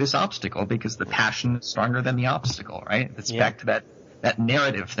work through this obstacle because the passion is stronger than the obstacle, right? It's back to that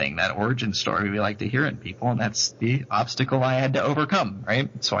narrative thing, that origin story we like to hear in people, and that's the obstacle I had to overcome, right?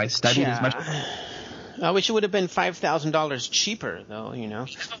 So I studied as much. I wish it would have been $5,000 cheaper, though,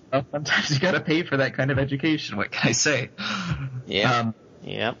 Well, sometimes you got to pay for that kind of education. What can I say? Yeah.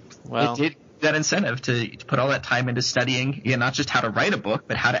 Yep. Well, it did that incentive to put all that time into studying, not just how to write a book,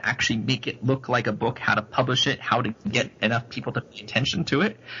 but how to actually make it look like a book, how to publish it, how to get enough people to pay attention to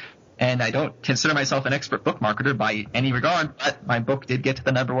it. And I don't consider myself an expert book marketer by any regard, but my book did get to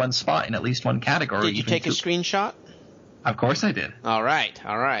the #1 spot in at least one category. Did you take a screenshot? Of course I did. All right.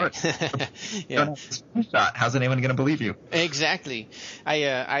 Yeah. How's anyone going to believe you? Exactly.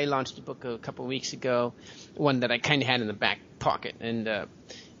 I launched a book a couple of weeks ago, one that I kind of had in the back pocket, and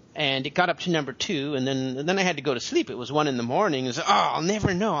it got up to #2, and then I had to go to sleep. It was 1 a.m. and so, I'll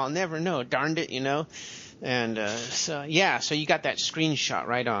never know, darned it, And so you got that screenshot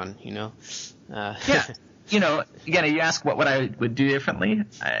right on, Yeah. Again, you ask what I would do differently.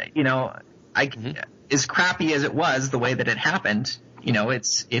 As crappy as it was, the way that it happened,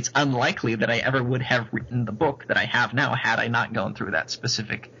 it's unlikely that I ever would have written the book that I have now had I not gone through that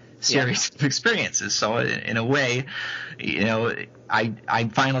specific series of experiences. So in a way, I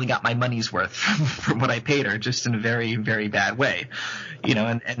finally got my money's worth from what I paid her, just in a very, very bad way.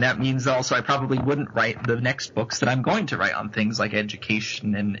 And that means also I probably wouldn't write the next books that I'm going to write on things like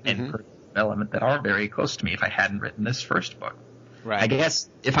education and personal development that are very close to me if I hadn't written this first book. Right. I guess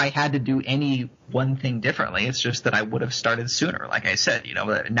if I had to do any one thing differently, it's just that I would have started sooner. Like I said,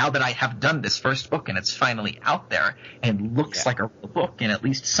 now that I have done this first book and it's finally out there and looks like a real book and at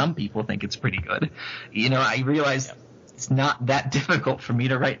least some people think it's pretty good, I realized it's not that difficult for me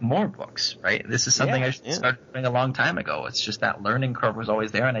to write more books, right? This is something I started doing a long time ago. It's just that learning curve was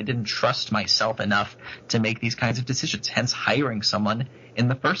always there and I didn't trust myself enough to make these kinds of decisions, hence hiring someone in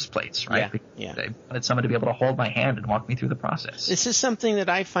the first place, right? Yeah. I wanted someone to be able to hold my hand and walk me through the process. This is something that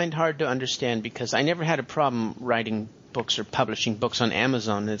I find hard to understand because I never had a problem writing books or publishing books on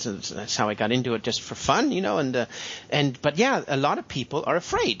Amazon. That's how I got into it, just for fun, but a lot of people are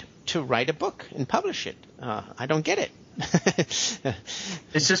afraid to write a book and publish it. I don't get it.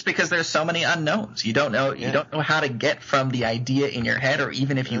 It's just because there's so many unknowns. You don't know how to get from the idea in your head, or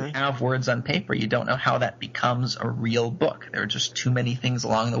even if you have words on paper, you don't know how that becomes a real book. There are just too many things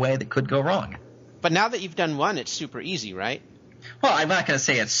along the way that could go wrong. But now that you've done one, it's super easy, right? Well, I'm not going to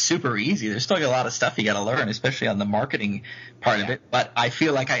say it's super easy. There's still a lot of stuff you got to learn, especially on the marketing part of it. But I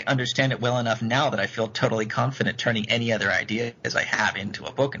feel like I understand it well enough now that I feel totally confident turning any other idea as I have into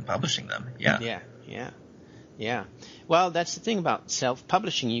a book and publishing them. Yeah. Well, that's the thing about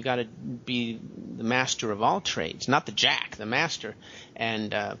self-publishing. You got to be the master of all trades, not the jack, the master.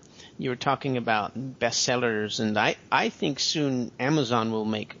 And you were talking about bestsellers, and I think soon Amazon will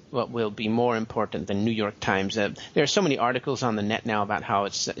make what will be more important than New York Times. There are so many articles on the net now about how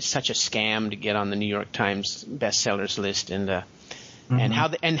it's such a scam to get on the New York Times bestsellers list, and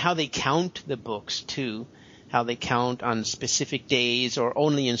how they count the books too. How they count on specific days or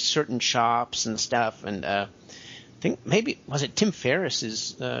only in certain shops and stuff. And I think maybe was it Tim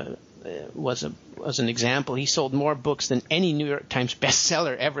Ferriss's was an example. He sold more books than any New York Times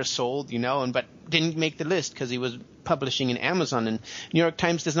bestseller ever sold, but didn't make the list because he was publishing in Amazon. And New York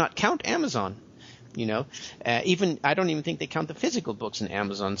Times does not count Amazon. Even I don't even think they count the physical books in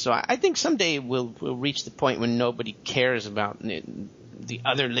Amazon. So I think someday we'll reach the point when nobody cares about the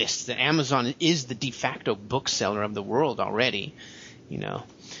other lists. That Amazon is the de facto bookseller of the world already,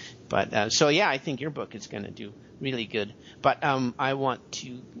 But I think your book is going to do really good. But I want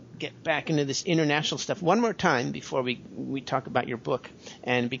to get back into this international stuff one more time before we talk about your book.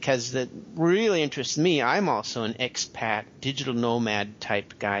 And because that really interests me, I'm also an expat, digital nomad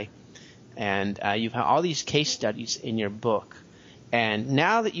type guy. And you've had all these case studies in your book. And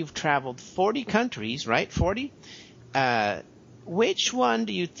now that you've traveled 40 countries, right? 40? Which one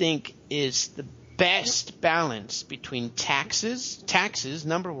do you think is the best balance between taxes,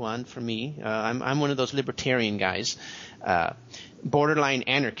 number one for me. I'm one of those libertarian guys, borderline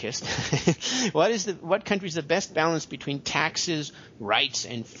anarchist. What country is the best balance between taxes, rights,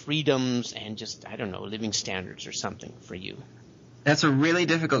 and freedoms, and just, living standards or something for you? That's a really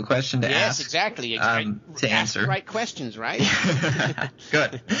difficult question to ask. Yes, exactly. To ask answer. The right questions, right?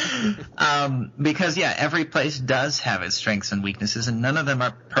 Good. Because, every place does have its strengths and weaknesses, and none of them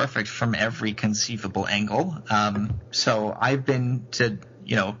are perfect from every conceivable angle. So I've been to,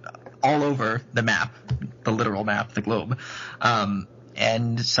 all over the map, the literal map, the globe.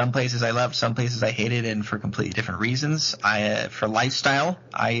 And some places I loved, some places I hated, and for completely different reasons. For lifestyle,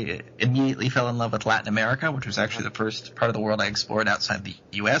 I immediately fell in love with Latin America, which was actually the first part of the world I explored outside the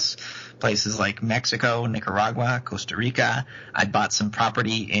U.S. Places like Mexico, Nicaragua, Costa Rica. I bought some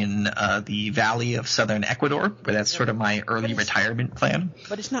property in the valley of southern Ecuador, where that's sort of my early retirement plan.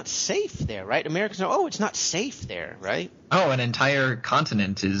 But it's not safe there, right? Americans know, it's not safe there, right? Oh, an entire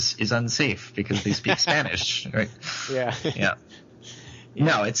continent is unsafe because they speak Spanish, right? Yeah. Yeah.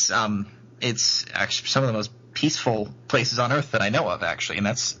 No, it's actually some of the most peaceful places on earth that I know of, actually. And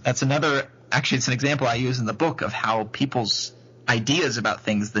that's another – actually, it's an example I use in the book of how people's ideas about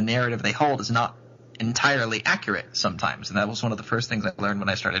things, the narrative they hold, is not entirely accurate sometimes. And that was one of the first things I learned when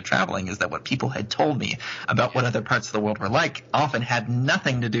I started traveling, is that what people had told me about what other parts of the world were like often had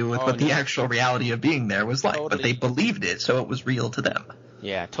nothing to do with what the actual reality of being there was like. Totally. But they believed it, so it was real to them.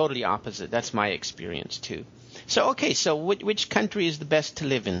 Yeah, totally opposite. That's my experience too. So, which country is the best to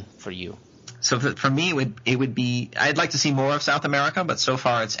live in for you? So for me, it would be – I'd like to see more of South America, but so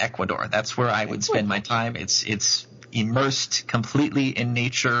far it's Ecuador. That's where I would spend my time. It's immersed completely in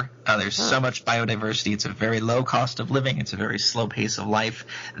nature. There's so much biodiversity. It's a very low cost of living. It's a very slow pace of life.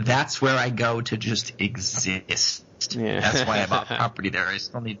 That's where I go to just exist. Yeah. That's why I bought property there. I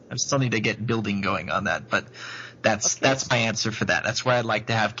still need to get building going on that, but – That's my answer for that. That's where I'd like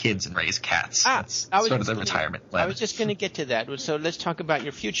to have kids and raise cats. That's sort of the retirement plan. I was just going to get to that. So let's talk about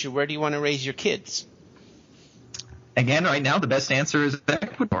your future. Where do you want to raise your kids? Again, right now, the best answer is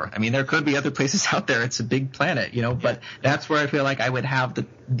Ecuador. I mean, there could be other places out there. It's a big planet, but that's where I feel like I would have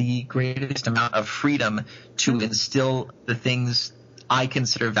the greatest amount of freedom to instill the things I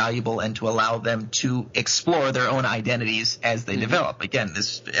consider valuable and to allow them to explore their own identities as they develop. Again,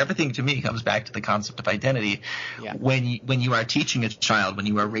 everything to me comes back to the concept of identity. Yeah. When you are teaching a child, when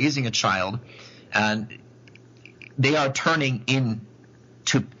you are raising a child, and they are turning in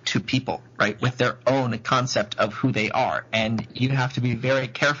to people, right, with their own concept of who they are. And you have to be very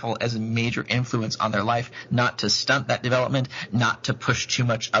careful as a major influence on their life not to stunt that development, not to push too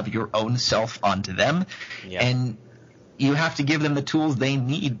much of your own self onto them. Yeah. And you have to give them the tools they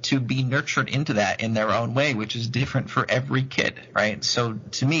need to be nurtured into that in their own way, which is different for every kid, right? So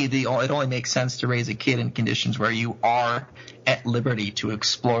to me, it only makes sense to raise a kid in conditions where you are at liberty to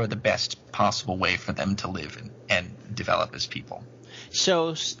explore the best possible way for them to live and develop as people.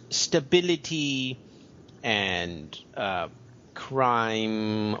 So stability and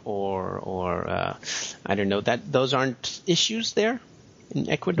crime or I don't know, those aren't issues there in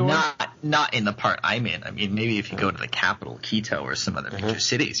Ecuador? Not in the part I'm in. I mean, maybe if you go to the capital, Quito, or some other major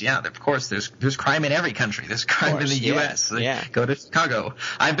cities, of course, there's crime in every country. There's crime in the U.S. Go to Chicago.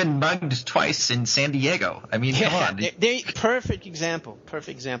 I've been mugged twice in San Diego. I mean, come on. Perfect example.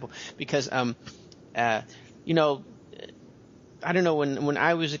 Because, I don't know, when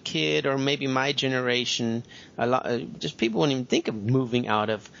I was a kid, or maybe my generation, just people wouldn't even think of moving out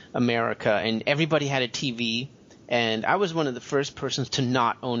of America, and everybody had a TV. And I was one of the first persons to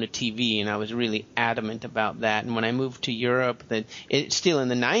not own a TV, and I was really adamant about that. And when I moved to Europe, still in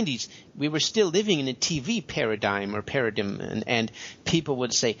the 90s, we were still living in a TV paradigm, and people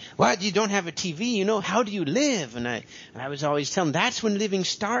would say, "What? You don't have a TV? How do you live?" And I was always telling them, that's when living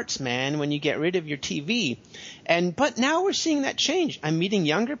starts, man, when you get rid of your TV. But now we're seeing that change. I'm meeting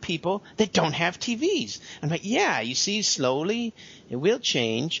younger people that don't have TVs. I'm like, you see, slowly it will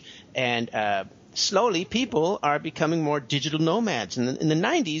change, and slowly people are becoming more digital nomads. In the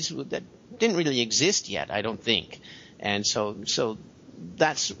 90s, that didn't really exist yet, I don't think. And so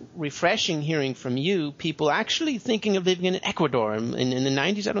that's refreshing hearing from you, people actually thinking of living in Ecuador. In the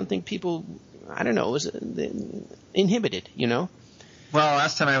 90s, I don't think people, was inhibited, Well,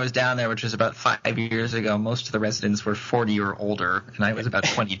 last time I was down there, which was about 5 years ago, most of the residents were 40 or older, and I was about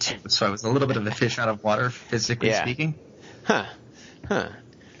 22. So I was a little bit of a fish out of water, physically speaking. Huh.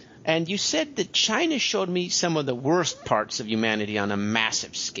 And you said that China showed me some of the worst parts of humanity on a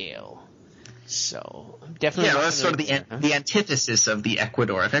massive scale. So definitely. Yeah, that's sort of the antithesis of the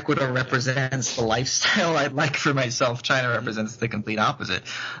Ecuador. If Ecuador represents the lifestyle I'd like for myself, China represents the complete opposite.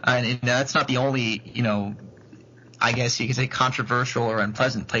 And that's not the only, I guess you could say controversial or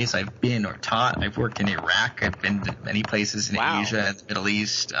unpleasant place I've been or taught. I've worked in Iraq. I've been to many places in Asia and the Middle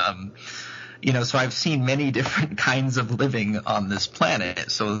East. So I've seen many different kinds of living on this planet.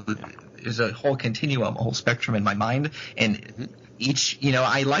 So there's a whole continuum, a whole spectrum in my mind. And each,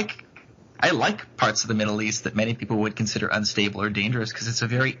 I like parts of the Middle East that many people would consider unstable or dangerous because it's a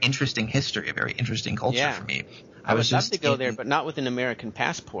very interesting history, a very interesting culture for me. I would love to go there, but not with an American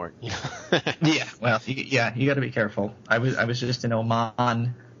passport. Yeah, well, you got to be careful. I was just in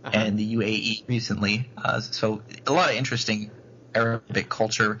Oman and the UAE recently. So a lot of interesting Arabic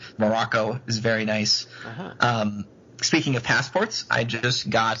culture. Morocco is very nice. Speaking of passports, I just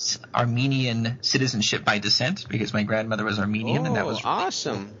got Armenian citizenship by descent because my grandmother was Armenian, and that was really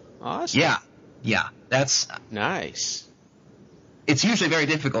awesome. Awesome. Yeah, that's nice. It's usually very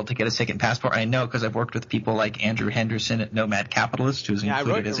difficult to get a second passport. I know because I've worked with people like Andrew Henderson at Nomad Capitalist, who's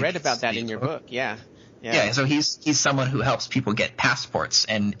included as I read about that in your book. Yeah. Yeah, so he's someone who helps people get passports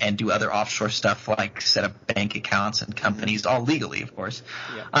and do other offshore stuff like set up bank accounts and companies, all legally, of course.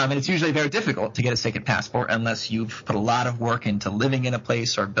 Yeah. And it's usually very difficult to get a second passport unless you've put a lot of work into living in a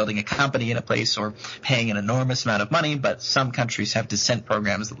place or building a company in a place or paying an enormous amount of money. But some countries have descent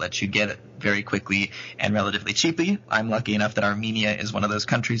programs that let you get it very quickly and relatively cheaply. I'm lucky enough that Armenia is one of those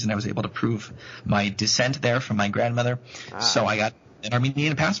countries, and I was able to prove my descent there from my grandmother. So I got an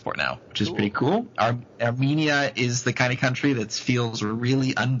Armenian passport now, which is pretty cool. Armenia is the kind of country that feels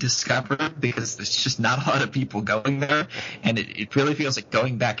really undiscovered because there's just not a lot of people going there, and it really feels like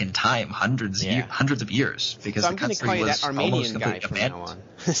going back in time hundreds of years because so the country was almost completely abandoned.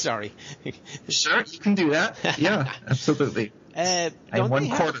 Sorry. Sure, you can do that. Yeah, absolutely. Don't they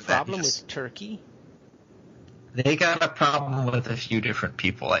have a problem with Turkey? They got a problem with a few different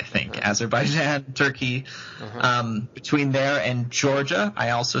people, I think. Azerbaijan, Turkey. Between there and Georgia, I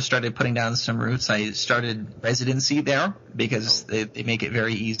also started putting down some roots. I started residency there because they make it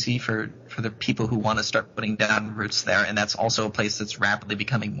very easy for the people who want to start putting down roots there. And that's also a place that's rapidly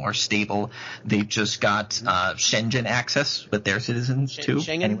becoming more stable. They've just got Schengen access with their citizens, too.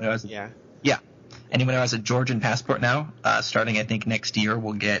 Schengen? Yeah. Anyone who has a Georgian passport now, starting I think next year,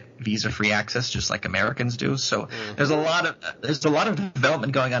 will get visa-free access, just like Americans do. So there's a lot of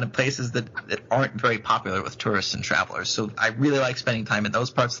development going on in places that aren't very popular with tourists and travelers. So I really like spending time in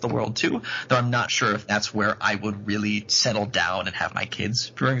those parts of the world too. Though I'm not sure if that's where I would really settle down and have my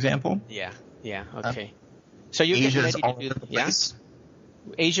kids, for example. Yeah. Okay. So you're getting ready to do the place.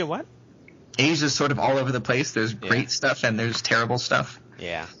 Asia what? Asia's sort of all over the place. There's great stuff and there's terrible stuff.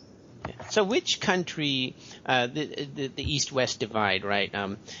 Yeah. So which country, the East-West divide, right?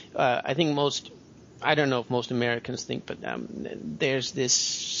 I think I don't know if most Americans think, but there's this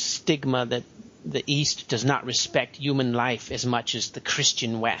stigma that the East does not respect human life as much as the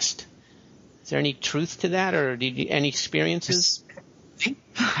Christian West. Is there any truth to that, or any experiences?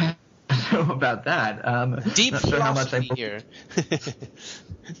 I don't know about that. Deep philosophy here.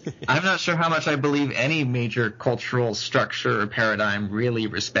 I'm not sure how much I believe any major cultural structure or paradigm really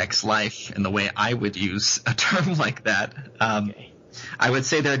respects life in the way I would use a term like that. I would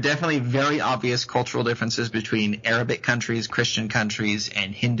say there are definitely very obvious cultural differences between Arabic countries, Christian countries,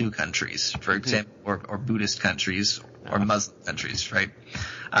 and Hindu countries, for example, or Buddhist countries or Muslim countries, right?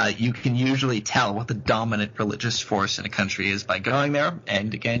 You can usually tell what the dominant religious force in a country is by going there.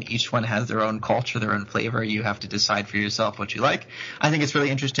 And again, each one has their own culture, their own flavor. You have to decide for yourself what you like. I think it's really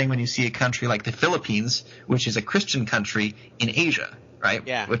interesting when you see a country like the Philippines, which is a Christian country in Asia, right?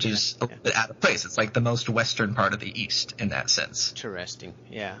 Yeah. Which is a little bit out of place. It's like the most Western part of the East in that sense. Interesting.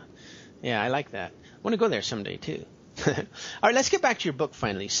 Yeah. Yeah, I like that. I want to go there someday too. All right, let's get back to your book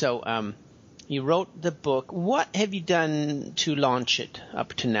finally. So, you wrote the book. What have you done to launch it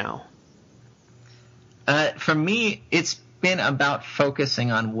up to now? For me, it's been about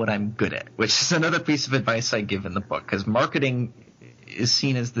focusing on what I'm good at, which is another piece of advice I give in the book, because marketing is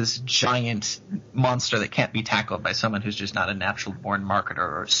seen as this giant monster that can't be tackled by someone who's just not a natural born marketer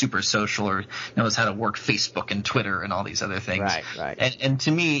or super social or knows how to work Facebook and Twitter and all these other things. Right. And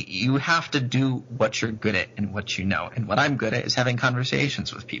to me, you have to do what you're good at and what you know. And what I'm good at is having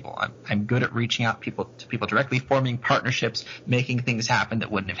conversations with people. I'm good at reaching out to people directly, forming partnerships, making things happen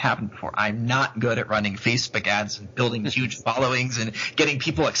that wouldn't have happened before. I'm not good at running Facebook ads and building huge followings and getting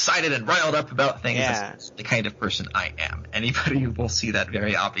people excited and riled up about things. Yeah. That's the kind of person I am. Anybody who will see that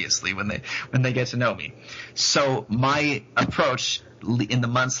very obviously when they get to know me. So my approach in the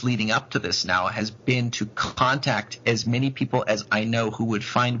months leading up to this now has been to contact as many people as I know who would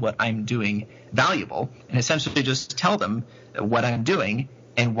find what I'm doing valuable and essentially just tell them what I'm doing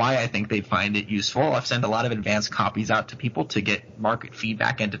and why I think they'd find it useful. I've sent a lot of advanced copies out to people to get market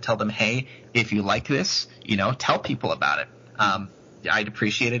feedback and to tell them, hey, if you like this, tell people about it. I'd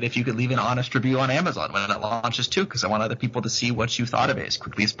appreciate it if you could leave an honest review on Amazon when it launches too, because I want other people to see what you thought of it as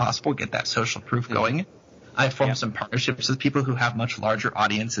quickly as possible, get that social proof going. I formed some partnerships with people who have much larger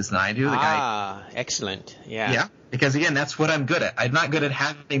audiences than I do. Excellent. Yeah. Yeah, because again, that's what I'm good at. I'm not good at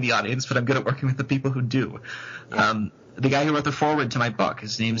having the audience, but I'm good at working with the people who do. Yeah. The guy who wrote the foreword to my book,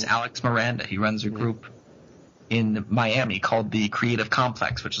 his name's Alex Miranda. He runs a group in Miami called the Creative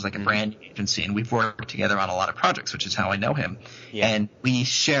Complex, which is like a brand agency, and we've worked together on a lot of projects, which is how I know him. Yeah. And we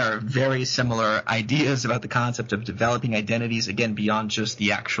share very similar ideas about the concept of developing identities, again, beyond just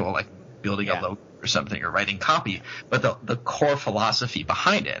the actual like building a logo or something or writing copy, but the core philosophy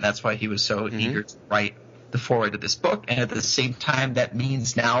behind it. And that's why he was so eager to write the foreword of this book. And at the same time, that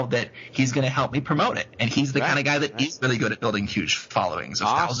means now that he's going to help me promote it. And he's the kind of guy that is really good at building huge followings of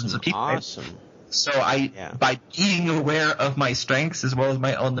thousands of people. Awesome. So by being aware of my strengths as well as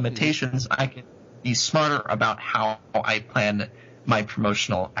my own limitations, I can be smarter about how I plan my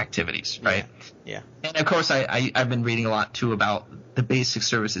promotional activities, right? Yeah. And of course, I've been reading a lot too about the basic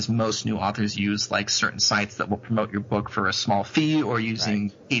services most new authors use, like certain sites that will promote your book for a small fee, or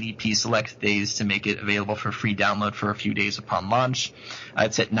using ADP Select Days to make it available for free download for a few days upon launch.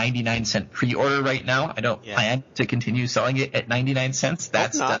 It's at 99-cent pre-order right now. I don't plan to continue selling it at 99 cents.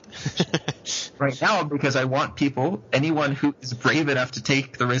 That's done right now because I want people, anyone who is brave enough to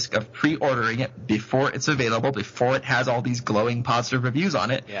take the risk of pre-ordering it before it's available, before it has all these glowing positive reviews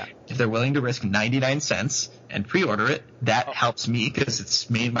on it, if they're willing to risk 99 cents and pre-order it, that helps me because it's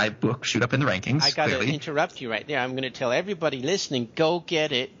made my book shoot up in the rankings. I got to interrupt you right there. I'm going to tell everybody listening, go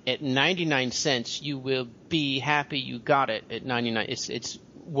get it at 99 cents. You will be happy you got it at 99. It's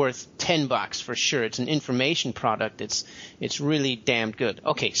worth $10 for sure. It's an information product. It's really damn good.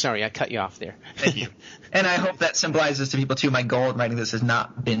 Okay, sorry, I cut you off there. Thank you. And I hope that symbolizes to people too, my goal in writing this has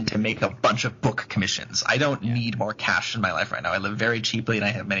not been to make a bunch of book commissions. I don't need more cash in my life right now. I live very cheaply and I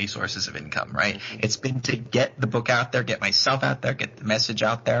have many sources of income, right? It's been to get the book out there, get myself out there, get the message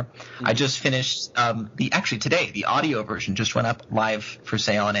out there. I just finished today, the audio version just went up live for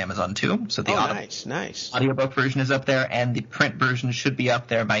sale on Amazon too. So the nice. audiobook version is up there, and the print version should be up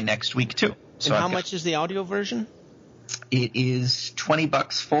there by next week too. So and how much is the audio version? It is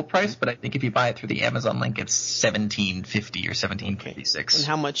 $20 full price, but I think if you buy it through the Amazon link, it's $17.50 or $17.56. And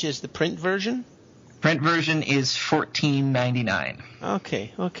how much is the print version? Print version is $14.99.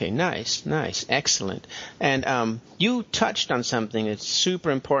 Okay, nice, excellent. And you touched on something that's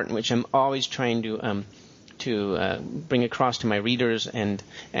super important, which I'm always trying to bring across to my readers and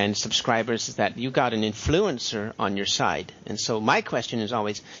subscribers, is that you got an influencer on your side. And so my question is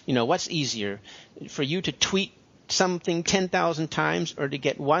always, what's easier for you to tweet something 10,000 times, or to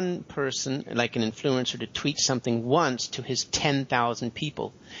get one person like an influencer to tweet something once to his 10,000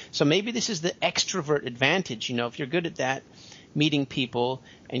 people? So maybe this is the extrovert advantage. If you're good at that, meeting people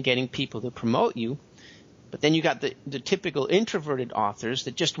and getting people to promote you. But then you got the typical introverted authors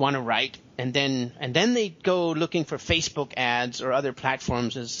that just want to write, and then they go looking for Facebook ads or other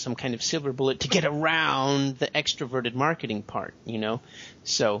platforms as some kind of silver bullet to get around the extroverted marketing part,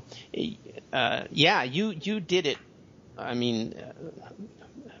 So, you did it. I mean,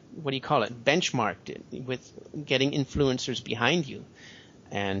 what do you call it? Benchmarked it with getting influencers behind you,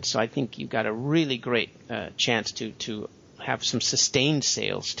 and so I think you've got a really great chance to have some sustained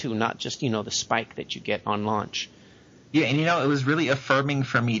sales too, not just the spike that you get on launch. Yeah, and it was really affirming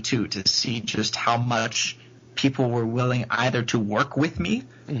for me too to see just how much people were willing either to work with me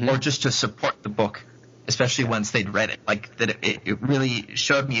or just to support the book, especially once they'd read it. Like that, it really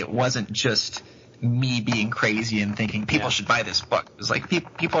showed me it wasn't just me being crazy and thinking people should buy this book. It was like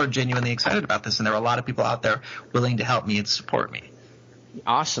people are genuinely excited about this, and there are a lot of people out there willing to help me and support me.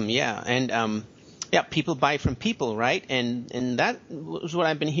 Awesome, yeah, and people buy from people, right? And that was what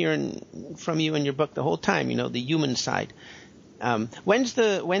I've been hearing from you in your book the whole time, the human side. When's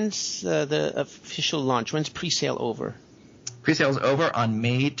the official launch? When's pre-sale over? Pre-sale's over on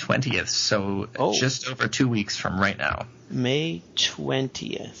May 20th, so just over 2 weeks from right now. May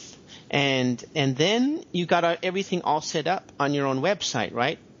 20th. And then you got everything all set up on your own website,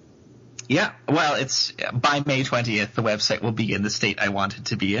 right? Yeah, well, it's by May 20th, the website will be in the state I want it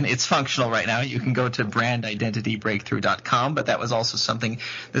to be in. It's functional right now. You can go to brandidentitybreakthrough.com, but that was also something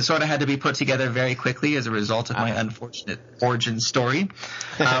that sort of had to be put together very quickly as a result of my unfortunate origin story.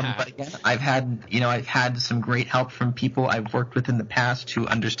 But again, I've had some great help from people I've worked with in the past who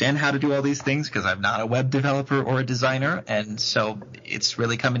understand how to do all these things, because I'm not a web developer or a designer, and so it's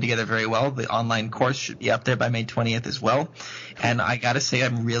really coming together very well. The online course should be up there by May 20th as well, and I got to say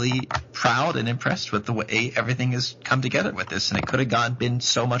I'm really proud and impressed with the way everything has come together with this, and it could have been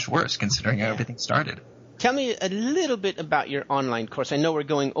so much worse considering how everything started. Tell me a little bit about your online course. I know we're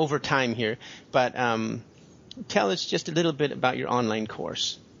going over time here, but tell us just a little bit about your online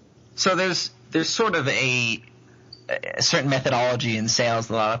course. So there's sort of a certain methodology in sales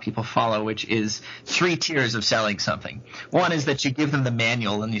that a lot of people follow, which is 3 tiers of selling something. One is that you give them the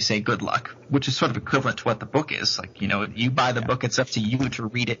manual and you say good luck, which is sort of equivalent to what the book is. Like, you buy the book, it's up to you to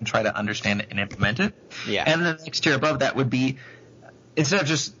read it and try to understand it and implement it. Yeah. And then the next tier above that would be, instead of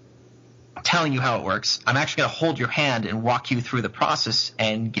just telling you how it works, I'm actually going to hold your hand and walk you through the process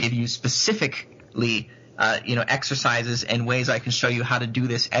and give you specifically exercises and ways I can show you how to do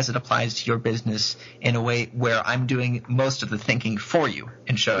this as it applies to your business in a way where I'm doing most of the thinking for you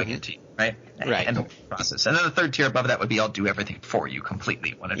and showing it to you, right? Right. And the process. And then the third tier above that would be I'll do everything for you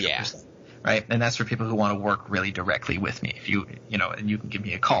completely, 100%. Yeah. Right? And that's for people who want to work really directly with me. If and you can give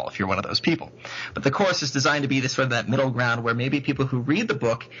me a call if you're one of those people. But the course is designed to be this sort of that middle ground where maybe people who read the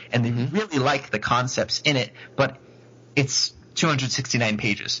book and they really like the concepts in it, but it's 269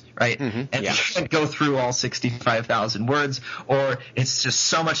 pages, right? And you can't go through all 65,000 words, or it's just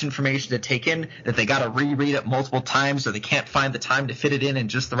so much information to take in that they got to reread it multiple times, or they can't find the time to fit it in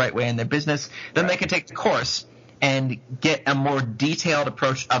just the right way in their business. Then they can take the course and get a more detailed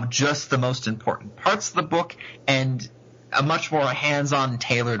approach of just the most important parts of the book and a much more hands-on,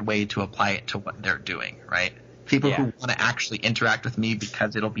 tailored way to apply it to what they're doing, right? People who want to actually interact with me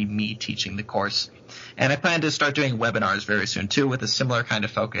because it'll be me teaching the course. And I plan to start doing webinars very soon too with a similar kind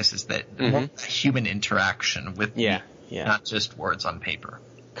of focus, is that more human interaction with me, not just words on paper.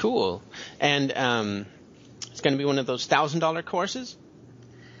 Cool. And it's going to be one of those $1,000 courses?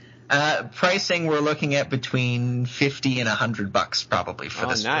 Pricing, we're looking at between $50 and $100 probably for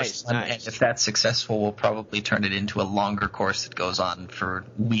this first one. Nice. And if that's successful, we'll probably turn it into a longer course that goes on for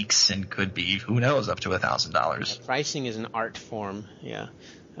weeks and could be, who knows, up to $1,000. Pricing is an art form, yeah.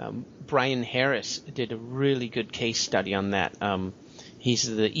 Brian Harris did a really good case study on that. He's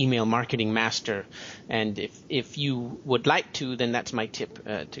the email marketing master, and if you would like to, then that's my tip,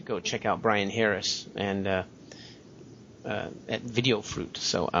 to go check out Brian Harris and at VideoFruit.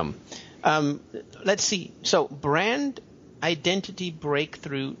 So let's see. So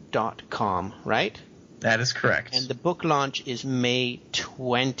brandidentitybreakthrough.com, right? That is correct. And the book launch is May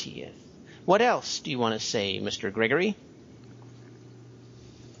 20th. What else do you want to say, Mr. Gregory?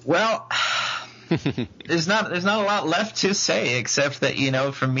 Well, there's not a lot left to say except that,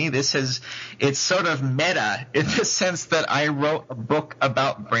 for me, it's sort of meta in the sense that I wrote a book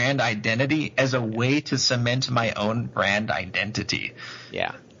about brand identity as a way to cement my own brand identity.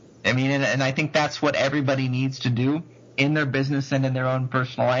 Yeah. I mean, and I think that's what everybody needs to do in their business and in their own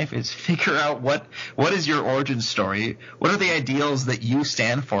personal life, is figure out what is your origin story? What are the ideals that you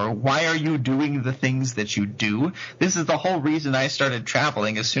stand for? Why are you doing the things that you do? This is the whole reason I started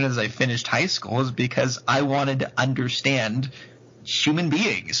traveling as soon as I finished high school, is because I wanted to understand human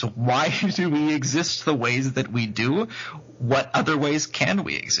beings. Why do we exist the ways that we do? What other ways can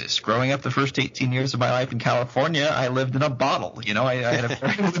we exist? Growing up the first 18 years of my life in California, I lived in a bottle. I had a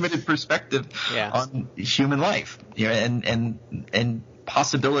very limited perspective on human life, and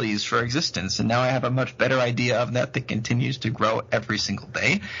possibilities for existence. And now I have a much better idea of that continues to grow every single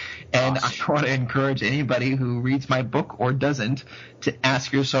day. And I want to encourage anybody who reads my book or doesn't to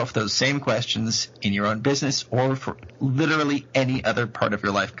ask yourself those same questions in your own business or for literally any other part of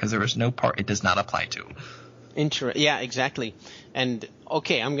your life, because there is no part it does not apply to. Yeah, exactly. And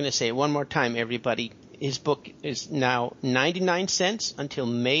okay, I'm going to say it one more time, everybody. His book is now 99 cents until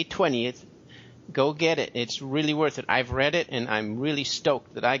May 20th. Go get it. It's really worth it. I've read it, and I'm really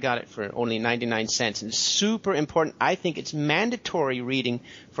stoked that I got it for only 99 cents. And it's super important. I think it's mandatory reading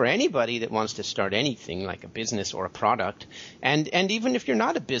for anybody that wants to start anything like a business or a product. And even if you're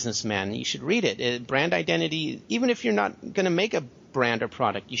not a businessman, you should read it. Brand identity, even if you're not going to make a brand or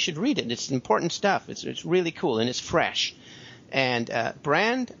product, you should read it. It's important stuff. It's really cool, and it's fresh. And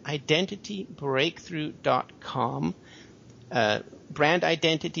brandidentitybreakthrough.com. Brand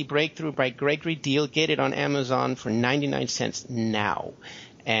Identity Breakthrough by Gregory Deal. Get it on Amazon for 99 cents now.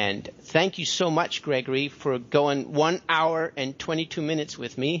 And thank you so much, Gregory, for going 1 hour and 22 minutes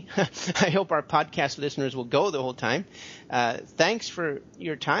with me. I hope our podcast listeners will go the whole time. Thanks for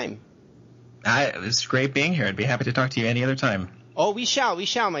your time. It was great being here. I'd be happy to talk to you any other time. Oh, we shall,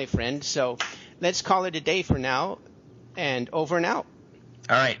 my friend. So let's call it a day for now, and over and out.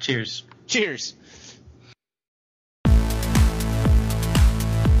 All right. Cheers. Cheers.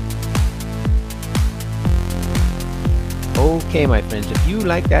 Okay, my friends, if you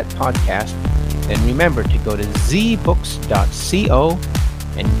like that podcast, then remember to go to zbooks.co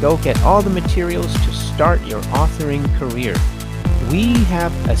and go get all the materials to start your authoring career. We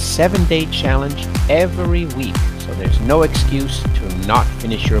have a 7-day challenge every week, so there's no excuse to not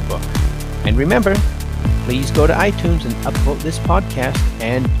finish your book. And remember, please go to iTunes and upvote this podcast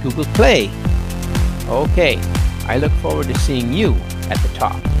and Google Play. Okay, I look forward to seeing you at the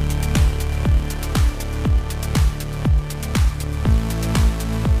top.